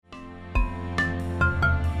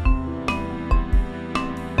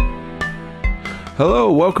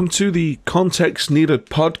Hello, welcome to the Context Needed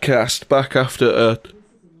podcast, back after a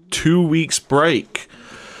 2 weeks break.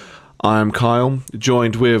 I'm Kyle,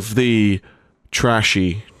 joined with the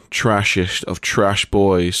trashiest of trash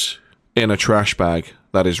boys in a trash bag.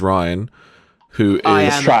 That is Ryan, who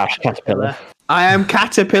is trash caterpillar. I am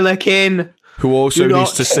Caterpillar Kin. Who also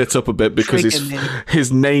needs to sit up a bit because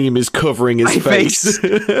his name is covering his face.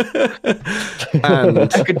 And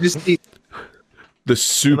I could just see the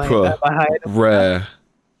super rare,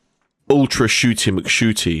 ultra shooty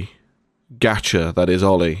McShooty Gacha, that is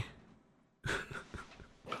Ollie.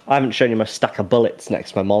 I haven't shown you my stack of bullets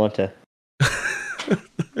next to my monitor.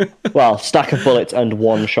 Well, stack of bullets and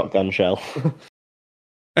one shotgun shell.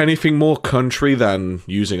 Anything more country than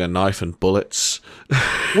using a knife and bullets?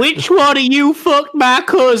 Which one of you fucked my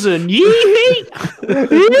cousin? Yee!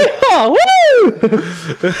 Yeah, woo!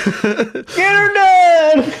 Get her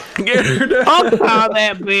done! Get her down! I'll call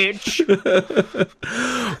that bitch.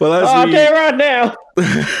 Well, I'll tell you right now.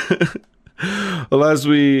 Well, as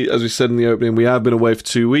we said in the opening, we have been away for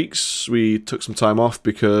 2 weeks. We took some time off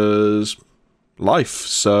because life.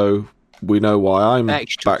 So we know why I'm back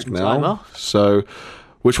now. So,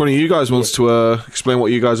 which one of you guys wants to explain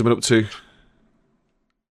what you guys have been up to?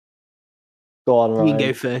 Go on, Ryan. You can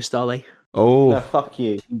go first, Ollie. Oh, no, fuck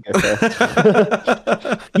you. You can go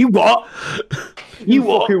first. You what? You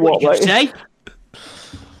what? What did you say?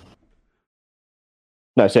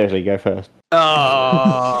 No, seriously, go first.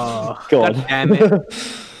 Oh, Go on. God damn it.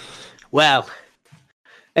 Well,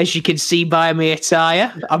 as you can see by my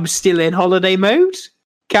attire, I'm still in holiday mode,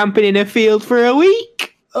 camping in a field for a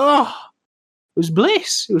week. Oh, it was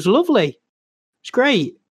bliss. It was lovely. It was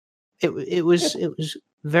great. It was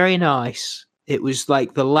very nice. It was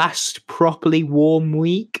like the last properly warm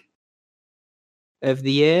week of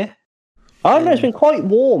the year. I don't know, it's been quite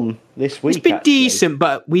warm this week. It's been actually. decent,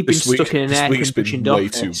 but we've been stuck in an air-conditioned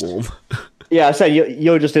office. Way too warm. Yeah, I say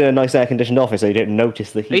you're just in a nice air-conditioned office, so you didn't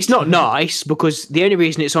notice the heat. It's not nice, because the only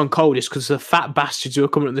reason it's on cold is because the fat bastards who are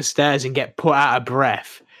coming up the stairs and get put out of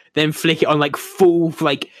breath, then flick it on like full,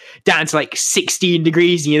 like down to like 16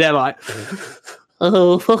 degrees, and you're there like,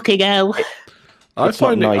 oh, fucking hell. It's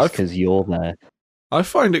not nice because you're there. I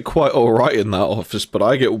find it quite alright in that office, but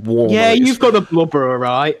I get warm. Yeah, you've got the blubber,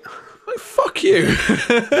 alright. Like, fuck you.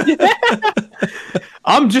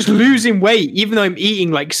 I'm just losing weight, even though I'm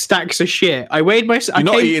eating like stacks of shit. I weighed myself.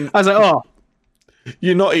 I was like, oh.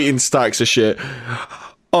 You're not eating stacks of shit.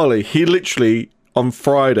 Ollie, he literally, on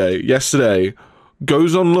Friday, yesterday,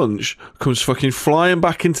 goes on lunch, comes fucking flying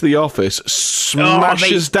back into the office,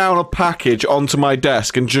 smashes down a package onto my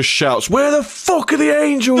desk and just shouts, "Where the fuck are the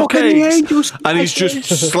angel cakes?" And he's just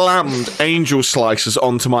slammed angel slices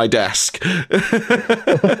onto my desk.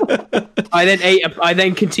 I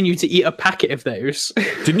then continued to eat a packet of those.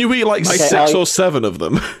 Didn't you eat like 6 or 7 of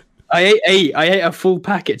them? I ate a full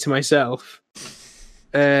packet to myself.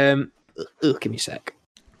 Give me a sec.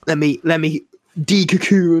 Let me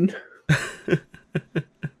de-cocoon.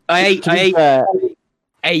 I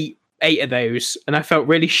ate 8 of those, and I felt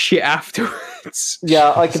really shit afterwards.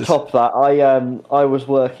 Yeah, I can top that. I was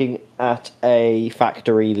working at a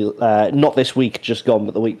factory, not this week, just gone,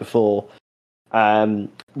 but the week before,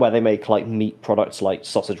 where they make like meat products like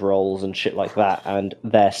sausage rolls and shit like that, and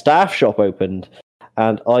their staff shop opened,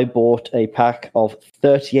 and I bought a pack of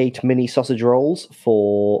 38 mini sausage rolls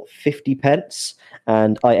for 50 pence.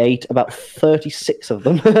 And I ate about 36 of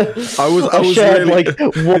them. I was shared really, like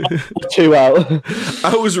 1 or 2 out.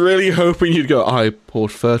 I was really hoping you'd go, I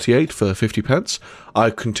bought 38 for 50 pence.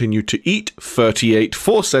 I continued to eat 38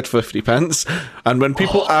 for said 50 pence. And when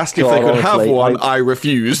people asked if they could have one, I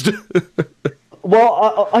refused.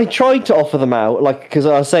 Well, I tried to offer them out, like, because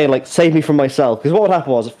I was saying, like, save me from myself. Because what would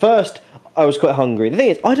happen was, at first, I was quite hungry. The thing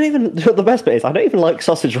is, the best bit is, I don't even like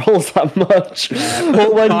sausage rolls that much.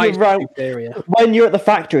 But when you're at the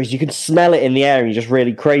factories, you can smell it in the air and you just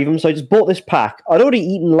really crave them. So I just bought this pack. I'd already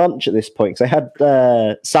eaten lunch at this point, because I had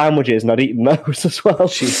sandwiches and I'd eaten those as well.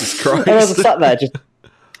 Jesus Christ. And I was sat there just...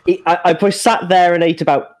 I probably sat there and ate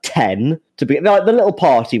about 10, to be like the little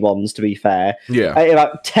party ones, to be fair. Yeah. I ate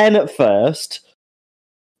about 10 at first,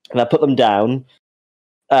 and I put them down.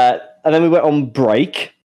 And then we went on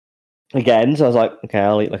break again, so I was like, okay,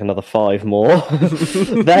 I'll eat like another 5 more.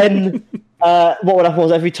 Then what would happen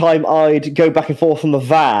was every time I'd go back and forth from the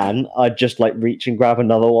van, I'd just like reach and grab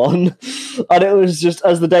another one. And it was just,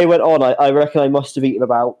 as the day went on, I reckon I must have eaten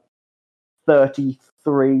about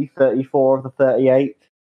 33, 34 of the 38.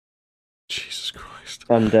 Jesus Christ.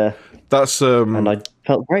 And that's and I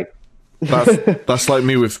felt great. That's like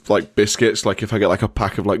me with like biscuits. Like if I get like a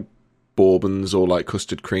pack of like bourbons or like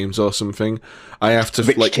custard creams or something, I have to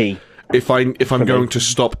Rich tea. if I'm going to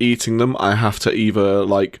stop eating them, I have to either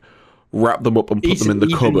like wrap them up and put them in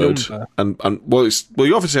the cupboard, and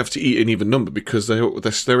you obviously have to eat an even number because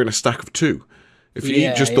they're in a stack of 2. If you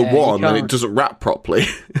eat just the one, then it doesn't wrap properly.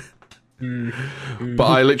 But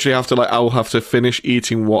I literally have to I'll have to finish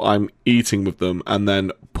eating what I'm eating with them and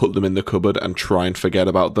then put them in the cupboard and try and forget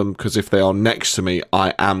about them, because if they are next to me,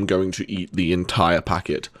 I am going to eat the entire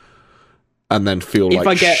packet and then feel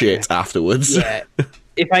shit afterwards. Yeah.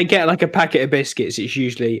 If I get like a packet of biscuits, it's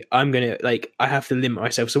usually I have to limit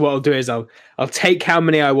myself. So what I'll do is I'll take how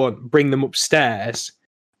many I want, bring them upstairs,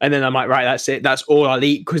 and then I'm like, right, that's it. That's all I'll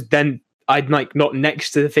eat, because then I'd not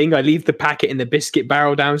next to the thing. I leave the packet in the biscuit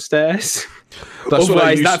barrel downstairs.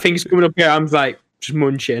 Otherwise, that thing's coming up here. I'm like just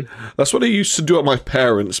munching. That's what I used to do at my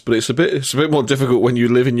parents', but it's a bit more difficult when you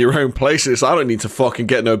live in your own places. I don't need to fucking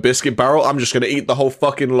get no biscuit barrel. I'm just going to eat the whole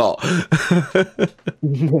fucking lot.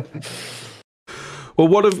 Well,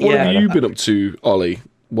 what have you been up to, Ollie?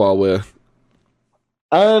 While we're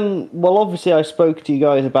well, obviously, I spoke to you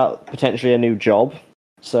guys about potentially a new job.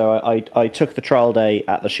 So I took the trial day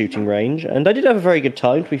at the shooting range, and I did have a very good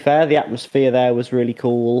time, to be fair. The atmosphere there was really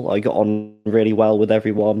cool. I got on really well with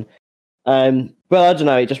everyone. But I don't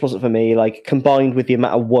know, it just wasn't for me. Like, combined with the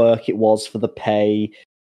amount of work it was for the pay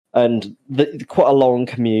and quite a long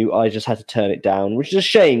commute, I just had to turn it down, which is a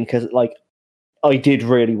shame because, like, I did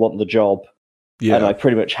really want the job. Yeah. And I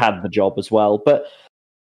pretty much had the job as well. But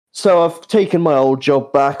so I've taken my old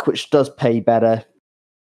job back, which does pay better,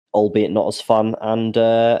 albeit not as fun. And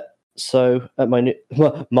so at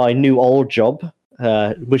my new old job,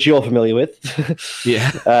 which you're familiar with,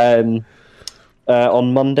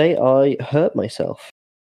 on Monday I hurt myself.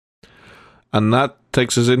 And that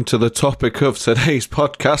takes us into the topic of today's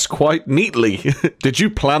podcast quite neatly. Did you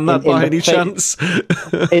plan that by any chance?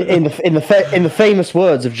 in the famous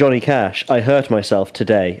words of Johnny Cash, I hurt myself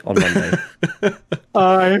today on Monday.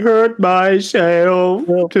 I hurt myself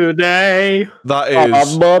today. That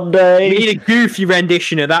is on Monday. We need a goofy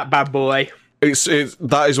rendition of that bad boy.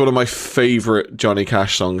 That is one of my favourite Johnny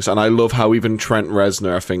Cash songs, and I love how even Trent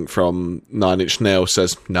Reznor, I think, from Nine Inch Nails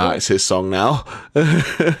says, nah, it's his song now. I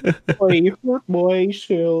hurt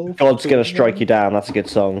myself. God's Gonna Strike You Down, that's a good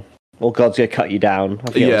song. Or God's Gonna Cut You Down.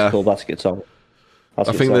 I think it's called, that's a good song. I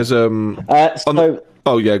think there's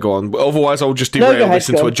oh yeah, go on. Otherwise, I'll just derail this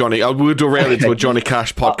into a Johnny. I will derail into a Johnny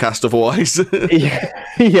Cash podcast. Otherwise,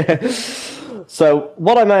 yeah. So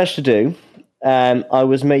what I managed to do, I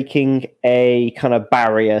was making a kind of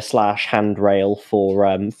barrier / handrail for,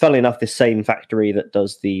 funnily enough, this same factory that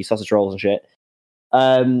does the sausage rolls and shit.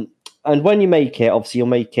 And when you make it, obviously you'll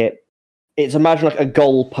make it. It's imagine like a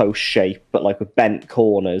goalpost shape, but like with bent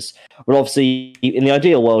corners. Well, obviously, in the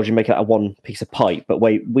ideal world, you make it out of one piece of pipe. But the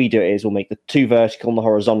way we do it is we'll make the 2 vertical and the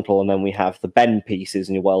horizontal, and then we have the bend pieces,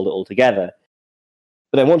 and you weld it all together.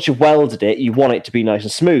 But then once you've welded it, you want it to be nice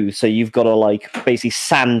and smooth. So you've got to like basically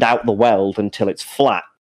sand out the weld until it's flat.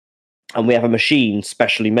 And we have a machine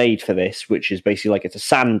specially made for this, which is basically like it's a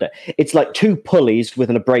sander. It's like 2 pulleys with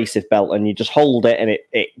an abrasive belt, and you just hold it, and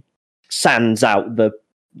it sands out the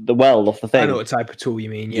weld off the thing. I know what type of tool you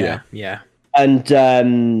mean. Yeah. And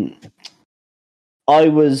I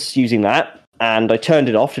was using that, and I turned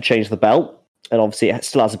it off to change the belt. And obviously, it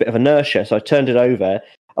still has a bit of inertia. So I turned it over,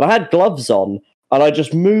 and I had gloves on. And I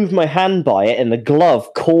just moved my hand by it, and the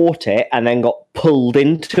glove caught it and then got pulled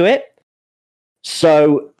into it.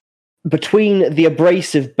 So between the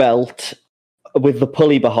abrasive belt with the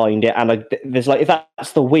pulley behind it, and there's like, if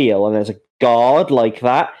that's the wheel, and there's a guard like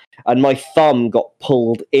that, and my thumb got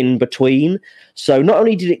pulled in between. So not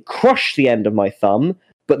only did it crush the end of my thumb,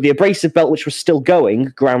 but the abrasive belt, which was still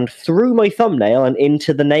going, ground through my thumbnail and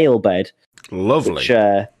into the nail bed. Lovely. Which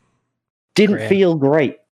didn't feel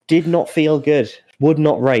great. Did not feel good. Would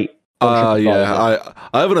not rate. I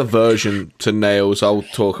have an aversion to nails. I'll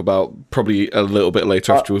talk about probably a little bit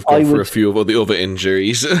later after we've gone through a few of the other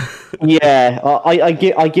injuries. Yeah, I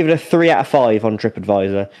give it a 3 out of 5 on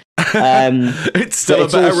TripAdvisor. It's still a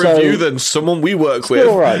better review than someone we work with.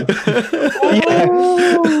 All right.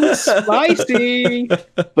 Oh, spicy.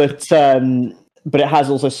 But it has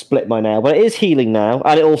also split my nail. But it is healing now,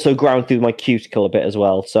 and it also ground through my cuticle a bit as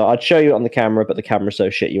well. So I'd show you it on the camera, but the camera's so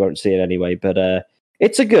shit you won't see it anyway. But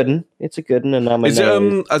it's a good one. It's a good one. And now my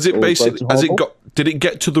nail did it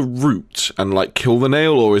get to the root and like kill the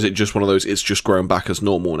nail, or is it just one of those? It's just grown back as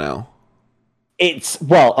normal now. I've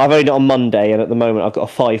only done it on Monday, and at the moment I've got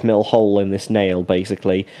a 5mm hole in this nail,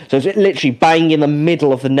 basically. So it's literally bang in the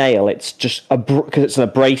middle of the nail. It's just, because it's an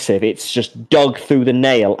abrasive, it's just dug through the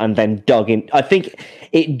nail and then dug in. I think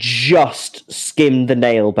it just skimmed the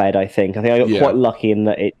nail bed, I think. I got quite lucky in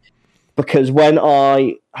that because when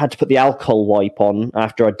I had to put the alcohol wipe on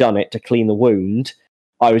after I'd done it to clean the wound,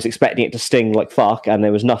 I was expecting it to sting like fuck, and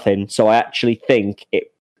there was nothing. So I actually think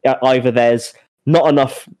it either there's not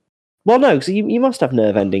enough. Well, no, because you must have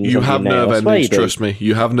nerve endings. You on your have nail. nerve endings, trust me.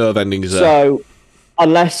 You have nerve endings there. So,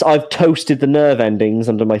 unless I've toasted the nerve endings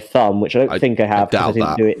under my thumb, which I don't think I have, because I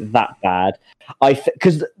didn't do it that bad.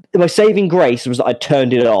 Because my saving grace was that I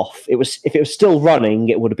turned it off. If it was still running,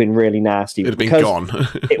 it would have been really nasty. It'd have been gone.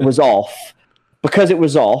 It was off. Because it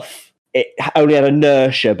was off, it only had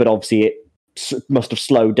inertia, but obviously it must have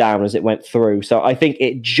slowed down as it went through. So I think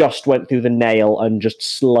it just went through the nail and just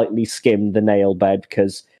slightly skimmed the nail bed,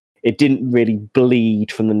 because it didn't really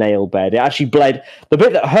bleed from the nail bed. It actually bled. The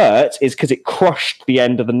bit that hurts is because it crushed the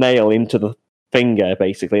end of the nail into the finger,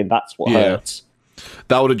 basically, and that's what hurts.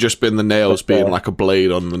 That would have just been the nails being like a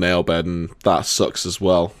blade on the nail bed, and that sucks as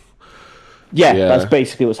well. Yeah, that's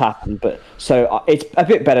basically what's happened. But so it's a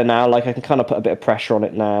bit better now. Like, I can kind of put a bit of pressure on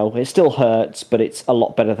it now. It still hurts, but it's a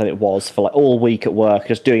lot better than it was for like all week at work.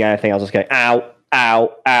 Just doing anything, I was just going ow,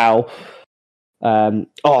 ow, ow.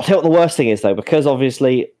 I'll tell you what the worst thing is though, because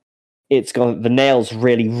obviously the nail's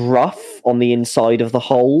really rough on the inside of the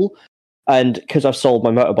hole. And because I've sold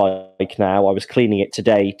my motorbike now, I was cleaning it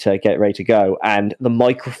today to get ready to go, and the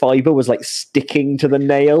microfiber was like sticking to the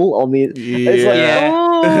nail on the. It's like,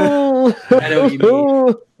 oh. I know what you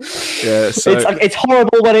mean. Yeah, so it's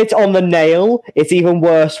horrible when it's on the nail. It's even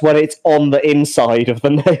worse when it's on the inside of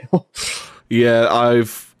the nail. Yeah,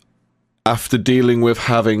 after dealing with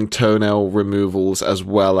having toenail removals as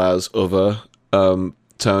well as other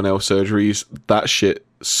toenail surgeries, that shit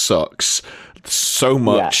sucks so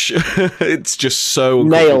much. Yeah. It's just so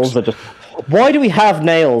nails are just. Why do we have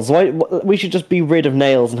nails? Why we should just be rid of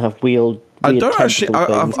nails and have weird I don't actually.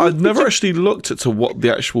 I've never actually looked into what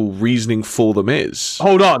the actual reasoning for them is.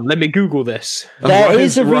 Hold on, let me Google this. There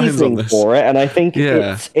is a reasoning for it, and I think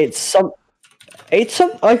it's some.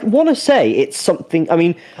 I want to say it's something. I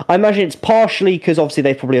mean, I imagine it's partially because obviously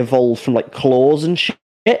they probably evolved from like claws and shit.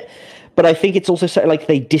 But I think it's also sort of like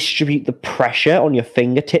they distribute the pressure on your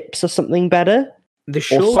fingertips or something better. The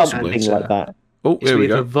short something like that. Oh, here we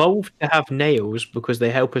go. We've evolved to have nails because they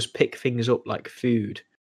help us pick things up like food,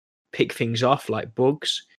 pick things off like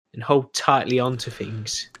bugs, and hold tightly onto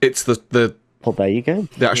things. It's the well, there you go.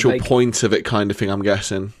 The actual point of it kind of thing, I'm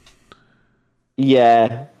guessing.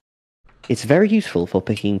 Yeah. It's very useful for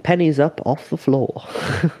picking pennies up off the floor.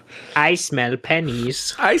 I smell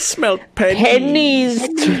pennies. I smell pennies.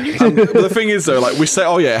 Pennies! The thing is, though, like, we say,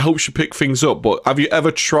 oh, yeah, it helps you pick things up, but have you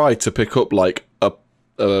ever tried to pick up, like,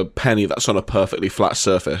 a penny that's on a perfectly flat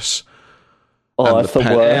surface? Oh, that's the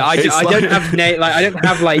worst. I don't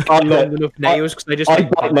have long enough nails because I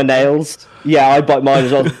bite my nails. Yeah, I bite mine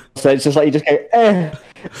as well. So it's just like you just go,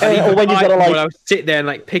 or when you've got to like, I'll sit there and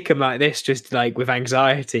like pick them like this, just like with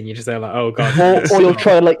anxiety, and you're just there like, oh god. Or you'll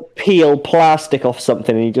try and like peel plastic off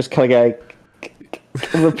something, and you just kind of go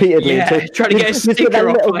repeatedly. Yeah, trying to get a sticker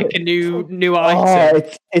off like a new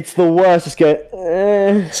item. It's the worst. Just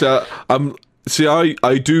go. So See,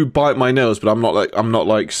 I do bite my nails, but I'm not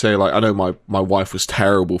like say like I know my wife was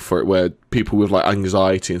terrible for it, where people with like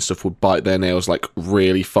anxiety and stuff would bite their nails like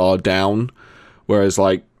really far down, whereas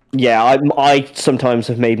like I sometimes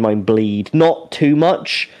have made mine bleed, not too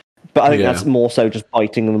much, but I think that's more so just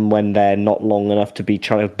biting them when they're not long enough to be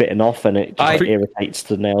trying to bitten off, and it just irritates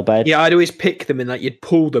the nail bed. Yeah, I'd always pick them and like you'd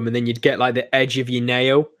pull them, and then you'd get like the edge of your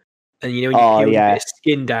nail. And you know, when you peel a bit of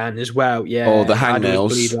skin down as well. Yeah. Oh, the hangnails.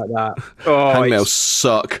 Bleed like that. Oh, hangnails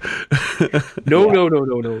suck. No.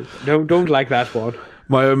 Don't like that one.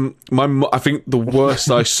 I think the worst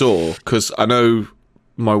I saw, because I know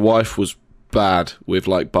my wife was bad with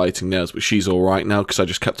like biting nails, but she's all right now because I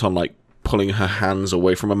just kept on like pulling her hands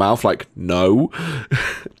away from her mouth, like no.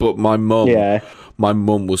 But my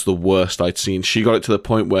mum was the worst I'd seen. She got it to the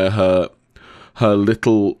point where her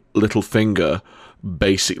little finger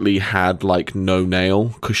basically had like no nail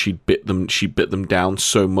because she bit them down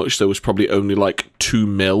so much there was probably only like 2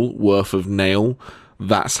 mil worth of nail.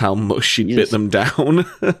 That's how much she bit them down.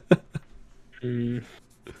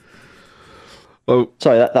 Oh,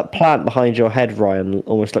 sorry, that plant behind your head, Ryan,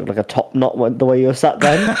 almost looked like a top knot the way you were sat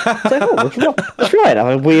then. So, that's right, I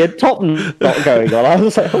have a weird top knot going on. I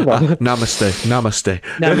was like, hold on. Namaste.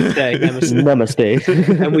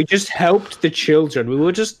 And we just helped the children. We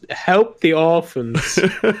will just help the orphans.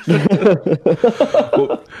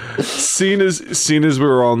 Well, seeing as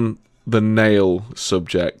we're on the nail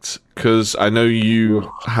subject, because I know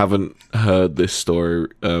you haven't heard this story,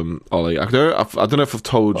 Ollie. I don't know if I've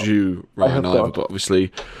told you right now, but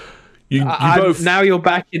obviously you both. Now you're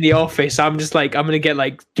back in the office. I'm just like I'm gonna get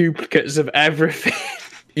like duplicates of everything.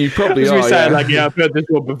 You probably As are. we said, Yeah. like, yeah, I've heard this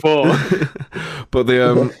one before.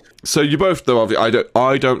 But so you both though.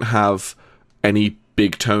 I don't have any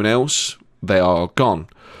big toenails. They are gone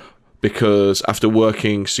because after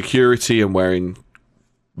working security and wearing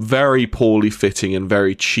very poorly fitting and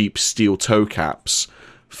very cheap steel toe caps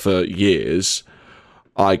for years,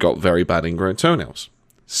 I got very bad ingrown toenails.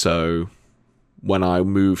 So when I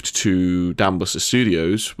moved to Dambuster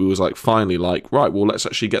Studios, we was like finally like, right, well, let's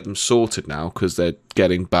actually get them sorted now because they're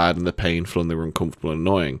getting bad and they're painful and they're uncomfortable and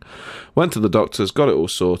annoying. Went to the doctors, got it all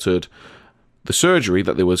sorted. The surgery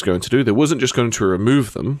that they was going to do, they wasn't just going to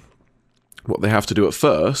remove them. What they have to do at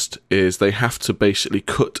first is they have to basically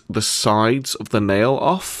cut the sides of the nail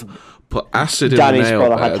off, put acid in Danny's the nail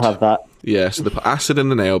brother bed. had to have that. Yeah, so they put acid in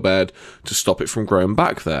the nail bed to stop it from growing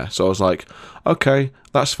back there. So I was like, okay,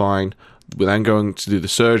 that's fine. We're then going to do the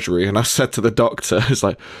surgery, and I said to the doctor, it's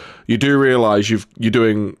like, you do realise you're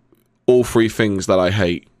doing all three things that I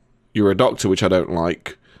hate. You're a doctor, which I don't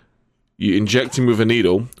like. You're injecting with a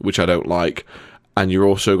needle, which I don't like. And you're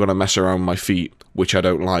also going to mess around with my feet, which I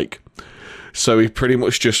don't like. So he pretty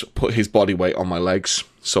much just put his body weight on my legs,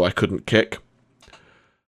 so I couldn't kick.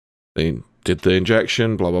 They did the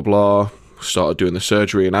injection, blah, blah, blah. Started doing the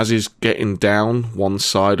surgery, and as he's getting down one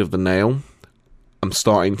side of the nail, I'm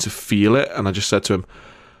starting to feel it, and I just said to him,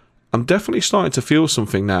 I'm definitely starting to feel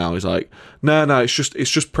something now. He's like, no, it's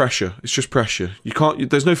just pressure. It's just pressure.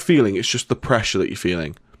 There's no feeling, it's just the pressure that you're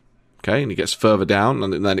feeling. Okay, and he gets further down,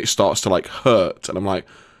 and then it starts to like hurt, and I'm like,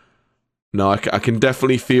 no, I can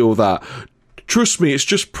definitely feel that. Trust me, it's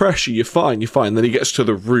just pressure, you're fine. Then he gets to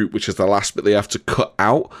the root, which is the last bit they have to cut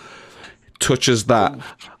out, touches that,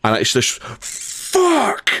 and it's just,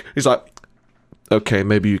 fuck! He's like, okay,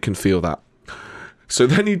 maybe you can feel that. So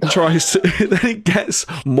then he then he gets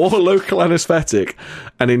more local anesthetic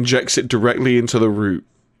and injects it directly into the root,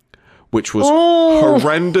 which was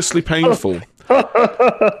horrendously painful.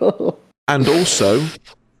 And also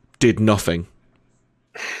did nothing.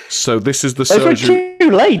 So this is the surgery.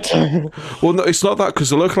 Too late. Well, no, it's not that, because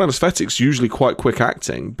the local anesthetic's usually quite quick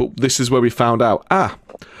acting, but this is where we found out,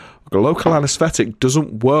 the local anesthetic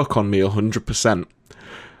doesn't work on me 100%.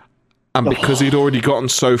 And because he'd already gotten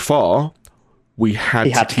so far, we had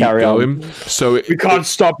to keep carry going. on. So We can't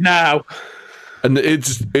stop now. And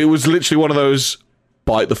it was literally one of those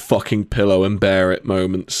bite the fucking pillow and bear it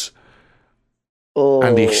moments.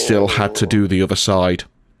 And he still had to do the other side.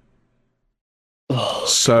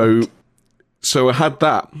 So I had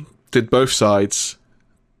that, did both sides,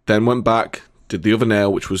 then went back, did the other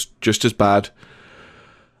nail, which was just as bad.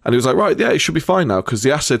 And he was like, right, yeah, it should be fine now, because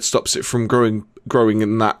the acid stops it from growing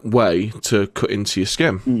in that way to cut into your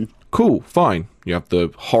skin. Cool, fine. You have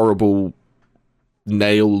the horrible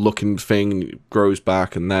nail-looking thing, it grows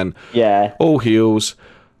back, and then all heals.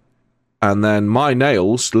 And then my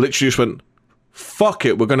nails literally just went, fuck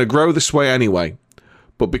it, we're going to grow this way anyway.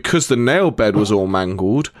 But because the nail bed was all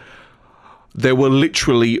mangled, there were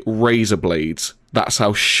literally razor blades. That's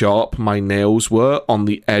how sharp my nails were on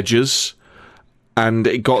the edges. And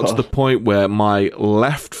it got to the point where my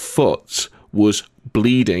left foot was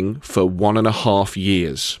bleeding for 1.5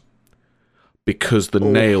 years. Because the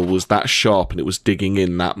nail was that sharp and it was digging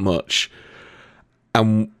in that much.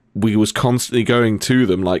 And we was constantly going to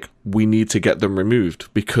them like, we need to get them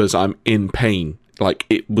removed because I'm in pain. Like,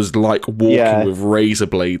 it was like walking with razor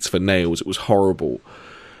blades for nails. It was horrible.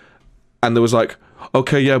 And there was like,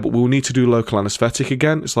 okay, yeah, but we'll need to do local anesthetic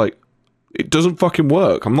again. It's like, it doesn't fucking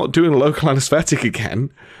work. I'm not doing local anesthetic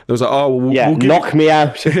again. There was like, oh, we'll knock me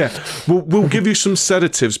out. We'll give you some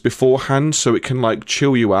sedatives beforehand so it can, like,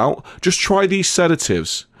 chill you out. Just try these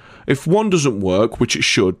sedatives. If 1 doesn't work, which it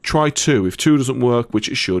should, try 2. If 2 doesn't work, which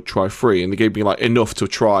it should, try 3. And they gave me, like, enough to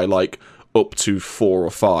try, like, up to 4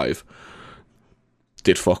 or 5.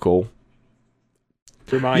 Did fuck all.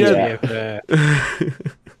 Reminds me of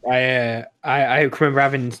I remember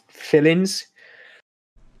having fillings,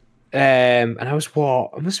 and I was I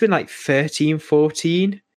must have been like 13,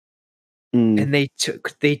 14, and they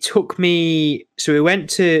took me. So we went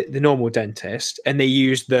to the normal dentist, and they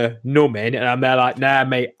used the numbing, and I'm there like, nah,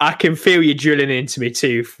 mate, I can feel you drilling into my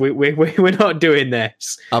tooth. We're not doing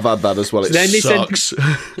this. I've had that as well. So it sucks.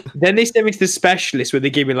 Then they sent me to the specialist where they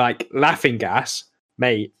give me like laughing gas.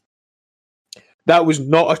 Mate, that was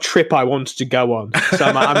not a trip I wanted to go on. So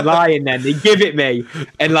I'm lying then. They give it me.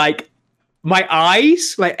 And like my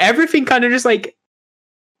eyes, like everything kind of just like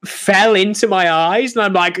fell into my eyes, and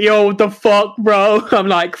I'm like, yo, what the fuck, bro? I'm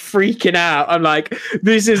like freaking out. I'm like,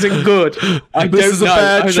 this isn't good. This is a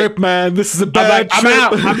bad trip, man. This is a bad trip. I'm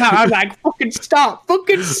out. I'm like, fucking stop.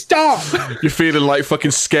 You're feeling like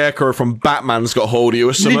fucking Scarecrow from Batman's got hold of you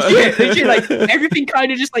or something. Legit, like everything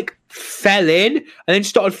kind of just like fell in and then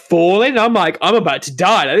started falling. I'm like, I'm about to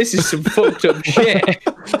die. Like, this is some fucked up shit.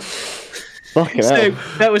 So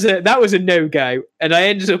that was a no-go, and I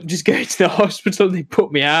ended up just going to the hospital, and they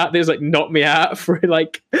put me out. They was like knocked me out for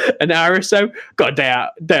like an hour or so. Got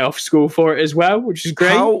a day off school for it as well, which is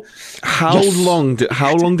great. How long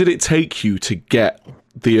did it take you to get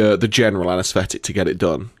the general anesthetic to get it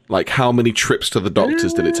done? Like, how many trips to the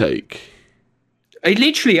doctors did it take?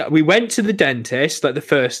 We went to the dentist like the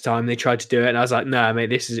first time they tried to do it, and I was like, no, mate,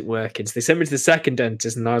 this isn't working. So they sent me to the second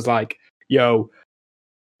dentist, and I was like, yo,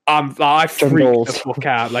 I freaked the fuck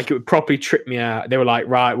out. Like, it would properly trip me out. They were like,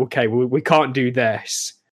 right, okay, we can't do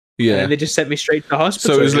this. Yeah. And they just sent me straight to the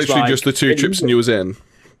hospital. So it was literally just the 2 trips and you was in?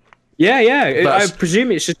 Yeah. I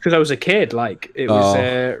presume it's just because I was a kid. Like, it was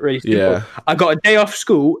really simple. Yeah. I got a day off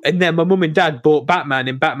school, and then my mum and dad bought Batman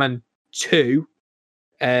in Batman 2,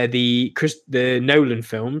 the Nolan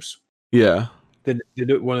films. Yeah.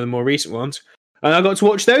 One of the more recent ones. And I got to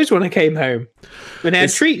watch those when I came home. And they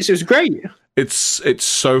had treats. It was great. It's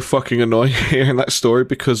so fucking annoying hearing that story,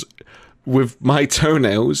 because with my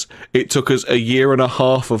toenails, it took us a year and a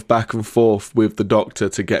half of back and forth with the doctor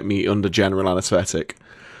to get me under general anaesthetic,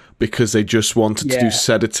 because they just wanted to do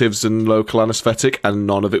sedatives and local anaesthetic, and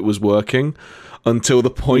none of it was working until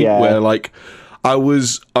the point where, like, I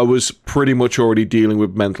was pretty much already dealing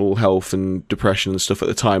with mental health and depression and stuff at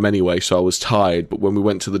the time anyway, so I was tired. But when we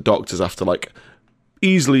went to the doctors after like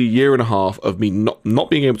easily a year and a half of me not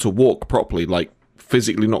being able to walk properly, like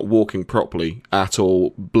physically not walking properly at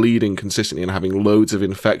all, bleeding consistently and having loads of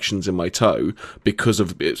infections in my toe because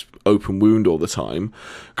of its open wound all the time,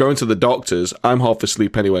 going to the doctors, I'm half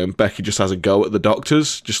asleep anyway, and Becky just has a go at the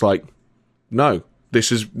doctors, just like, no,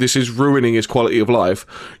 this is ruining his quality of life.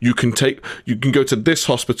 You can go to this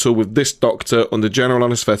hospital with this doctor under general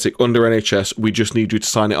anaesthetic, under NHS, we just need you to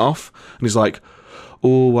sign it off. And he's like,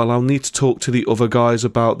 oh, well, I'll need to talk to the other guys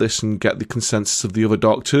about this and get the consensus of the other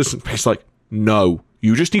doctors. And he's like, no,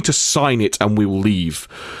 you just need to sign it and we'll leave.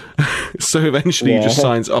 So eventually he just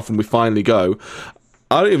signs off and we finally go.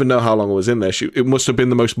 I don't even know how long I was in there. It must have been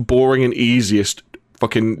the most boring and easiest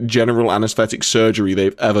fucking general anaesthetic surgery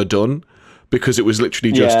they've ever done, because it was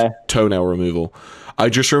literally just toenail removal. I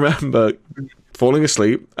just remember falling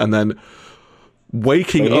asleep and then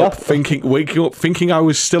waking up thinking I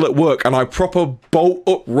was still at work, and I proper bolt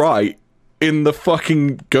upright in the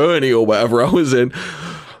fucking gurney or whatever I was in.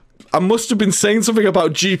 I must have been saying something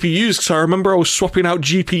about GPUs, because I remember I was swapping out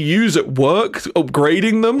GPUs at work,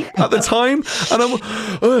 upgrading them at the time, and I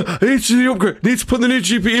need to upgrade, need to put the new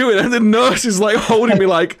GPU in, and the nurse is like holding me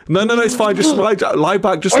like, no, it's fine, just lie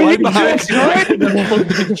back, just lie back.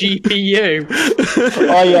 The GPU.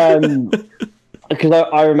 Because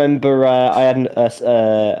I remember I had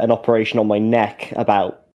an operation on my neck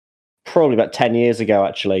probably about 10 years ago,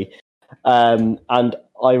 actually. And I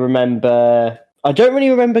don't really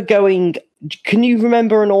remember going... Can you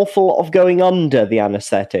remember an awful lot of going under the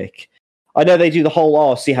anaesthetic? I know they do the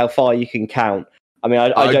whole, see how far you can count. I mean, I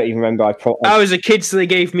don't even remember. I was a kid, so they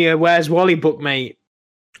gave me a Where's Wally book, mate.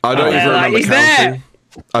 I don't even remember counting.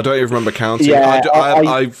 I don't even remember counting. Yeah,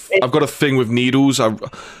 I've got a thing with needles.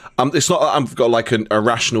 It's not that I've got like a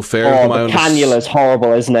rational fear of my own. The cannula's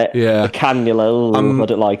horrible, isn't it? Yeah. The cannula, I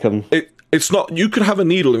don't like them. It's not, you could have a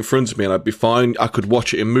needle in front of me and I'd be fine. I could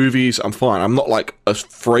watch it in movies, I'm fine. I'm not like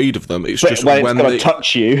afraid of them. It's just when it's going to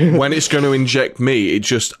touch you. When it's going to inject me,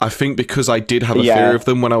 I think because I did have a fear of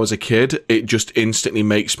them when I was a kid, it just instantly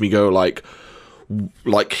makes me go like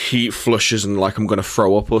heat flushes and like I'm going to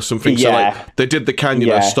throw up or something. So like they did the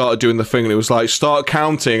cannula, started doing the thing, and it was like, start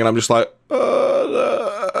counting, and I'm just like,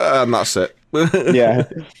 and that's it.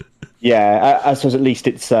 I suppose at least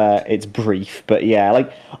it's brief, but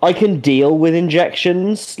like I can deal with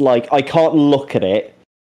injections. Like I can't look at it.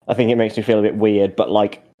 I think it makes me feel a bit weird, but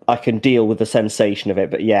like I can deal with the sensation of it.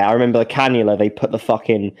 But I remember the cannula. They put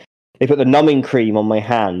the numbing cream on my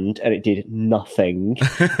hand, and it did nothing.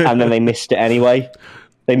 And then they missed it anyway.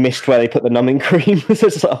 They missed where they put the numbing cream.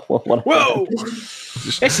 Whoa!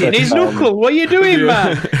 It's in his knuckle. What are you doing,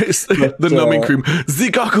 man? It's the numbing cream. The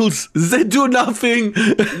goggles, they do nothing.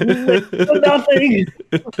 Nothing.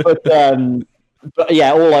 But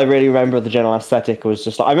all I really remember of the general aesthetic was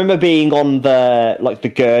just I remember being on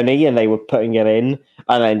the gurney, and they were putting it in,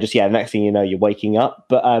 and then just next thing you know, you're waking up.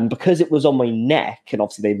 But because it was on my neck, and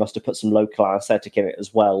obviously they must have put some local anesthetic in it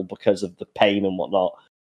as well because of the pain and whatnot.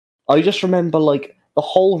 I just remember like the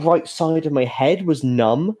whole right side of my head was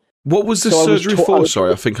numb. What was this So I was surgery tau- I for? was-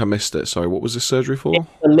 Sorry, I think I missed it. Sorry, what was this surgery for? It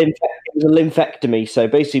was a lymphectomy. So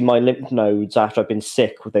basically, my lymph nodes, after I'd been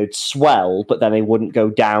sick, they'd swell, but then they wouldn't go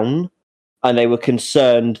down. And they were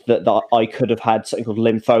concerned that I could have had something called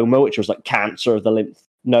lymphoma, which was like cancer of the lymph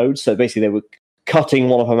nodes. So basically, they were cutting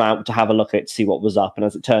one of them out to have a look at it to see what was up. And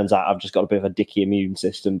as it turns out, I've just got a bit of a dicky immune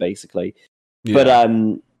system, basically. Yeah. But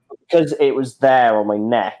because it was there on my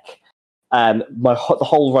neck, the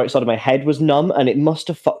whole right side of my head was numb, and it must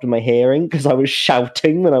have fucked with my hearing because I was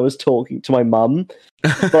shouting when I was talking to my mum.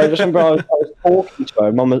 But I just remember I was talking to her,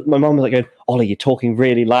 and my mum was like going, "Ollie, you're talking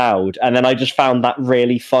really loud," and then I just found that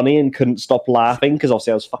really funny and couldn't stop laughing because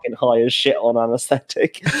obviously I was fucking high as shit on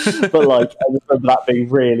anaesthetic. But like, I just remember that being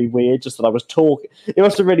really weird, just that I was talking. It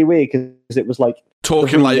must have been really weird because it was like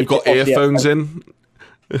Talking like you've got earphones in.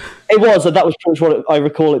 It was, and that was pretty much what I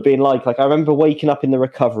recall it being like. Like, I remember waking up in the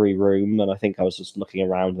recovery room, and I think I was just looking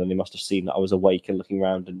around, and they must have seen that I was awake and looking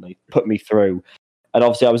around, and they put me through. And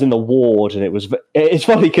obviously, I was in the ward, and it's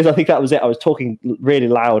funny because I think that was it. I was talking really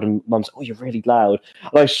loud, and Mum said, "Oh, you're really loud."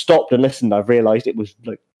 And I stopped and listened. And I realised it was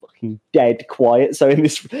like fucking dead quiet. So in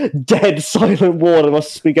this dead silent ward, I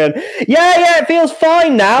must be going, "Yeah, it feels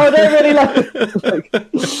fine now. I don't really like."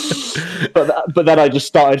 But then I just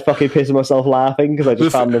started fucking pissing myself laughing because I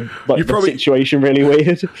just found the situation really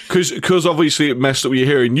weird. Because obviously it messed up with your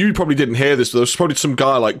hearing. You probably didn't hear this, but there was probably some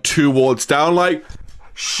guy like 2 wards down, like,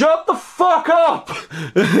 shut the fuck up!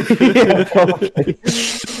 Yeah, probably.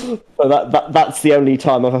 But that's the only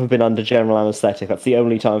time I've ever been under general anaesthetic. That's the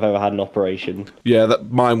only time I've ever had an operation. Yeah,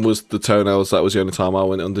 mine was the toenails. That was the only time I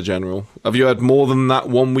went under general. Have you had more than that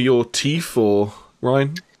one with your teeth, or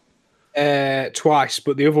Ryan? Twice,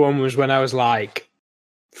 but the other one was when I was like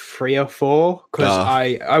 3 or 4 because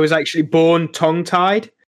I was actually born tongue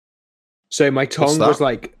tied, so my tongue was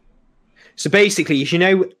like. So basically, you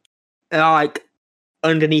know, like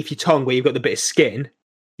underneath your tongue where you've got the bit of skin.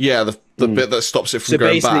 Yeah, the bit that stops it from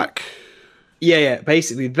going back. Yeah.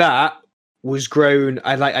 Basically, that was grown.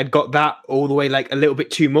 I'd got that all the way like a little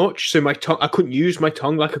bit too much, so my tongue. I couldn't use my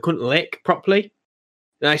tongue, like I couldn't lick properly.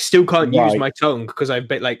 And I still can't use my tongue because I've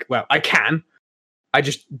been like, well, I can. I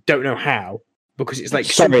just don't know how because it's like.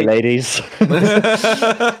 Sorry, ladies.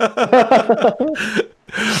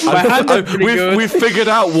 We've figured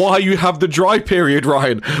out why you have the dry period,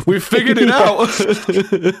 Ryan. We've figured it out.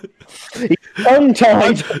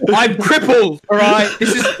 Tongue-tied. I'm crippled. All right,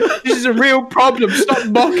 this is a real problem. Stop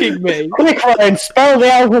mocking me. Quick, Ryan, spell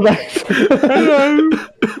the alphabet. Hello.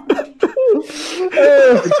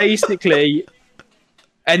 Basically.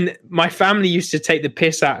 And my family used to take the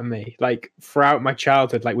piss out of me, like throughout my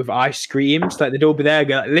childhood, like with ice creams. Like they'd all be there,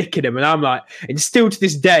 like, licking them, and I'm like, and still to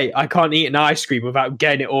this day, I can't eat an ice cream without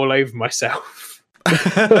getting it all over myself.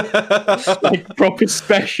 Like proper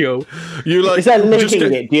special. You like? Is that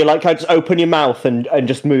licking it? Do you like just open your mouth and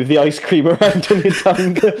just move the ice cream around in your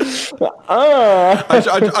tongue?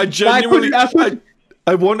 I genuinely.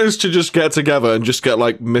 I want us to just get together and just get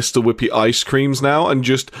like Mr. Whippy ice creams now and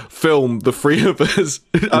just film the 3 of us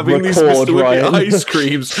having these Mr. Whippy ice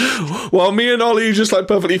creams while me and Ollie are just like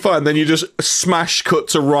perfectly fine. Then you just smash cut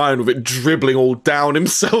to Ryan with it dribbling all down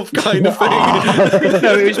himself kind of thing.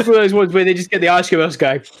 No, it was one of those ones where they just get the ice cream and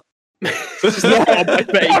go. Just on my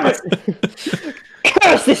face.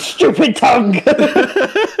 Curse this stupid tongue!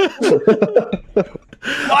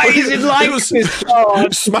 Why is it like this?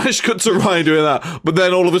 God. Smash cuts to Ryan doing that, but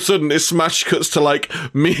then all of a sudden it smash cuts to like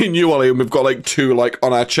me and you, Ollie, and we've got like 2 like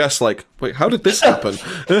on our chest. Like, wait, how did this happen?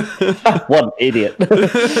 What an idiot! But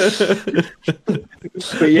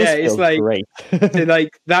yeah, it's like great.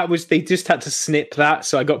 Like that was they just had to snip that,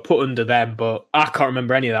 so I got put under them. But I can't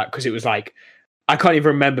remember any of that because it was like. I can't even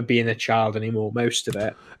remember being a child anymore. Most of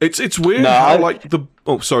it. It's weird how like the.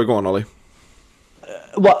 Oh, sorry. Go on, Ollie.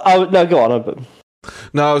 No, go on.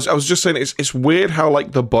 No, I was just saying it's weird how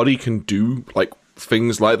like the body can do like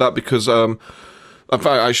things like that because in fact,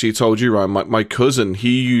 I actually told you, Ryan, my cousin,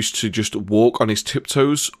 he used to just walk on his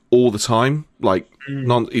tiptoes all the time. Like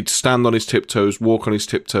he'd stand on his tiptoes, walk on his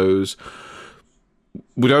tiptoes.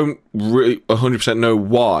 We don't really 100% know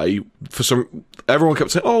why. Everyone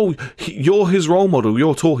kept saying, "Oh, you're his role model.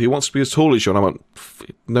 You're tall. He wants to be as tall as you." And I went,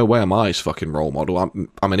 "No way am I his fucking role model. I'm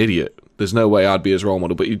an idiot. There's no way I'd be his role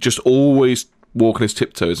model." But he just always walk on his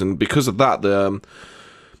tiptoes, and because of that,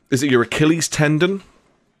 is it your Achilles tendon,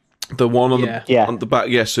 the one on the back?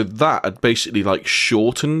 Yeah. So that had basically like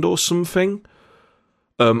shortened or something,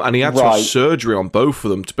 and he had to have surgery on both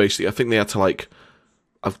of them to basically. I think they had to like.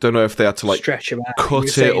 I don't know if they had to like stretch him out.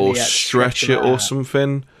 Cut it or stretch it or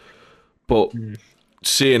something. But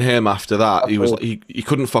seeing him after that, he was he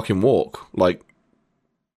couldn't fucking walk. Like,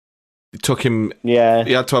 it took him. Yeah,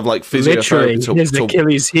 he had to have like Literally, physiotherapy his to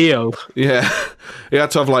Achilles heel. yeah, he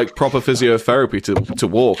had to have like proper physiotherapy to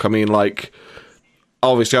walk. I mean, like,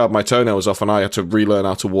 obviously I had my toenails off and I had to relearn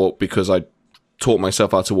how to walk because I taught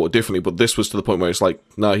myself how to walk differently. But this was to the point where it's like,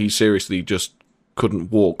 no, he seriously just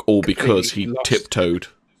couldn't walk, all because he tiptoed.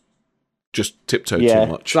 Just tiptoed too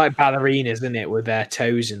much. It's like ballerinas, isn't it, with their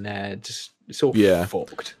toes in there? Just it's all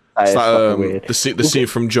fucked. It's like the scene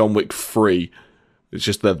from John Wick 3. It's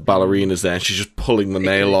just the ballerinas there, and she's just pulling the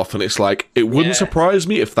nail off, and it's like, it wouldn't surprise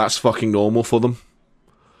me if that's fucking normal for them.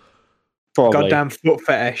 Probably. Goddamn foot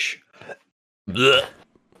fetish.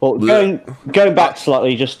 Well, going back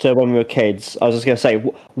slightly just to when we were kids, I was just going to say,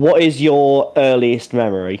 what is your earliest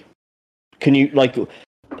memory? Can you, like,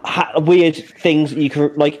 weird things that you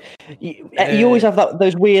can, like, you always have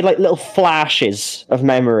those weird, like, little flashes of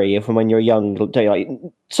memory from when you're young, like,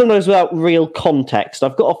 sometimes without real context.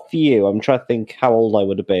 I've got a few. I'm trying to think how old I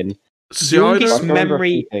would have been. See, Youngest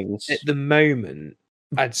memory at the moment,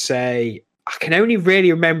 I'd say, I can only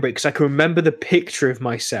really remember it because I can remember the picture of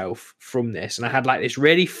myself from this, and I had like this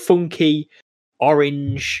really funky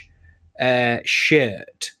orange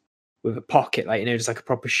shirt with a pocket, like, you know, just like a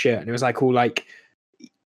proper shirt, and it was like all like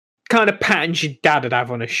kind of patterns your dad would have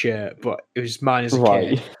on a shirt, but it was mine as a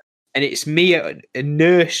kid. And it's me at a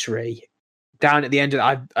nursery down at the end of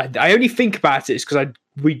I only think about it because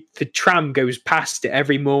the tram goes past it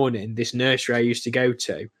every morning, this nursery I used to go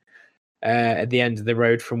to at the end of the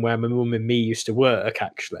road from where my mum and me used to work,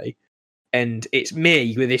 actually. And it's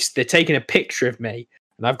me with this, they're taking a picture of me,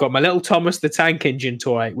 and I've got my little Thomas the Tank Engine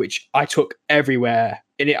toy, which I took everywhere.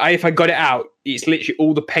 And if I got it out, it's literally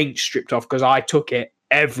all the paint stripped off because I took it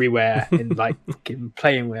everywhere and like fucking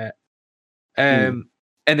playing with it. And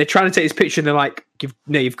they're trying to take this picture, and they're like,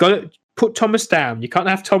 you've got to put Thomas down. You can't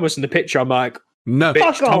have Thomas in the picture. I'm like, no,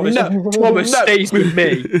 bitch, Thomas stays with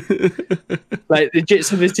me. Like, legit.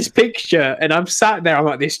 So there's this picture, and I'm sat there. I'm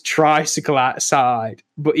like this tricycle outside,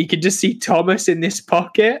 but you can just see Thomas in this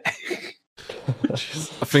pocket.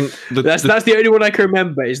 I think that's the only one I can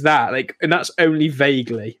remember is that, like, and that's only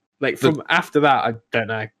vaguely. Like, from after that, I don't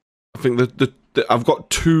know. I think I've got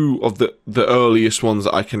two of the earliest ones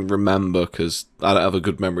that I can remember because I don't have a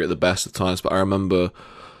good memory at the best of times. But I remember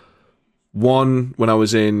one when I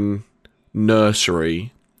was in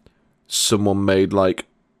nursery, someone made like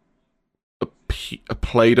a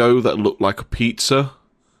Play-Doh that looked like a pizza,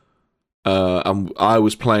 and I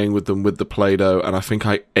was playing with them with the Play-Doh, and I think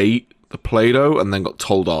I ate the Play-Doh and then got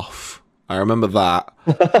told off. I remember that.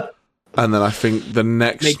 And then I think the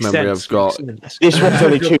next memory I've got... This one's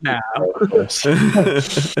only two now.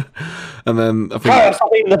 And then I think...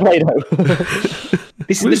 Stop eating the Play-Doh.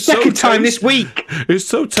 This is the second time this week. It's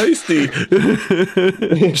so tasty.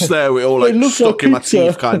 Just there, we're all like stuck in my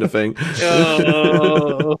teeth kind of thing.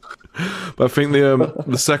 Oh. But I think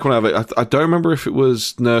the second one I have, I don't remember if it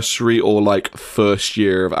was nursery or like first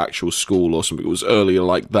year of actual school or something. It was earlier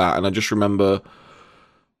like that. And I just remember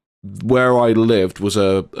where I lived was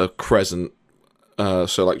a crescent.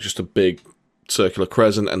 So like just a big circular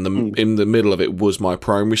crescent. And in the middle of it was my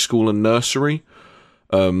primary school and nursery.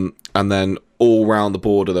 And then all around the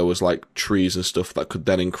border there was like trees and stuff that could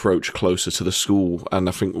then encroach closer to the school. And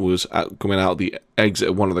I think it was coming out the exit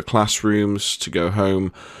of one of the classrooms to go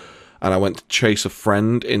home, and I went to chase a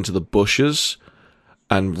friend into the bushes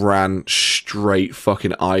and ran straight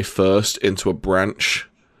fucking eye first into a branch.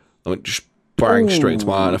 I went just bang straight into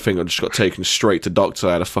my eye, and I think I just got taken straight to doctor.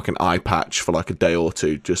 I had a fucking eye patch for like a day or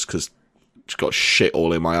two just because just got shit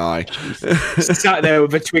all in my eye. Sat there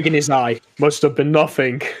with a twig in his eye. Must have been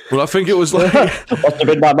nothing. Well, I think it was like must have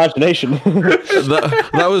been my imagination.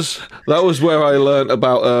 that was where I learned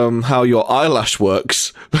about how your eyelash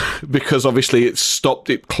works, because obviously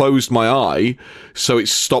it closed my eye, so it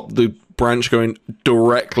stopped the branch going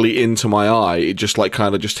directly into my eye. It just like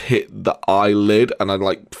kind of just hit the eyelid, and I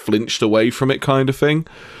like flinched away from it, kind of thing.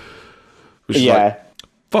 Which is like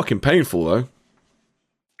fucking painful though.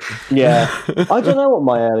 Yeah, I don't know what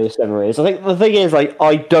my earliest memory is. I think the thing is, like,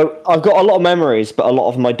 I've got a lot of memories, but a lot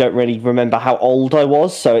of them I don't really remember how old I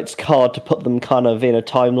was, so it's hard to put them kind of in a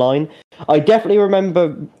timeline. I definitely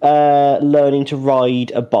remember learning to ride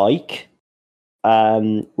a bike,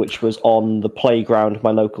 which was on the playground of my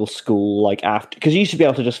local school, like after, because you used to be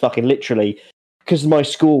able to just fucking literally, because my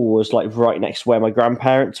school was like right next to where my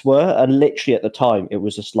grandparents were, and literally at the time it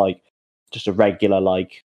was just a regular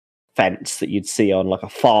like fence that you'd see on like a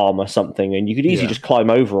farm or something, and you could easily just climb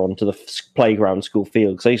over onto the playground school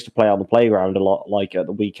field, because I used to play on the playground a lot, like at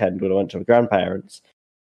the weekend when I went to my grandparents.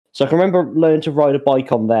 So I can remember learning to ride a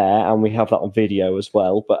bike on there, and we have that on video as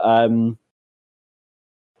well. But I don't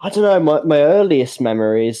know. My earliest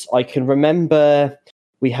memories, I can remember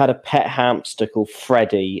we had a pet hamster called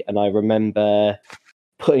Freddy, and I remember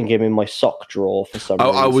putting him in my sock drawer for some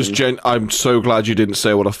reason. I'm so glad you didn't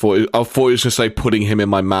say what I thought. I thought you was going to say putting him in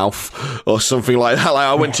my mouth or something like that. Like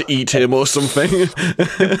I went to eat him or something. I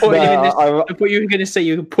thought you were going to say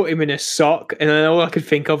you could put him in a sock, and then all I could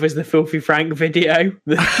think of is the Filthy Frank video,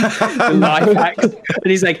 the life hacks. And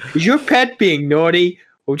he's like, "Is your pet being naughty?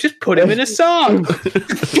 Or just put him in a sock."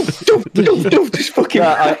 Just fucking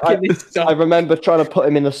I remember trying to put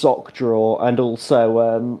him in the sock drawer, and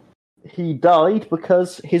also he died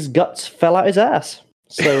because his guts fell out his ass.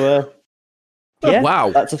 So, yeah, wow,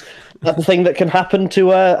 that's a thing that can happen to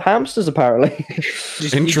hamsters, apparently.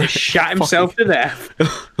 He just shot himself to death.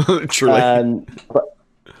 Literally. But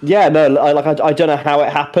yeah, no, I don't know how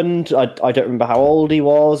it happened. I don't remember how old he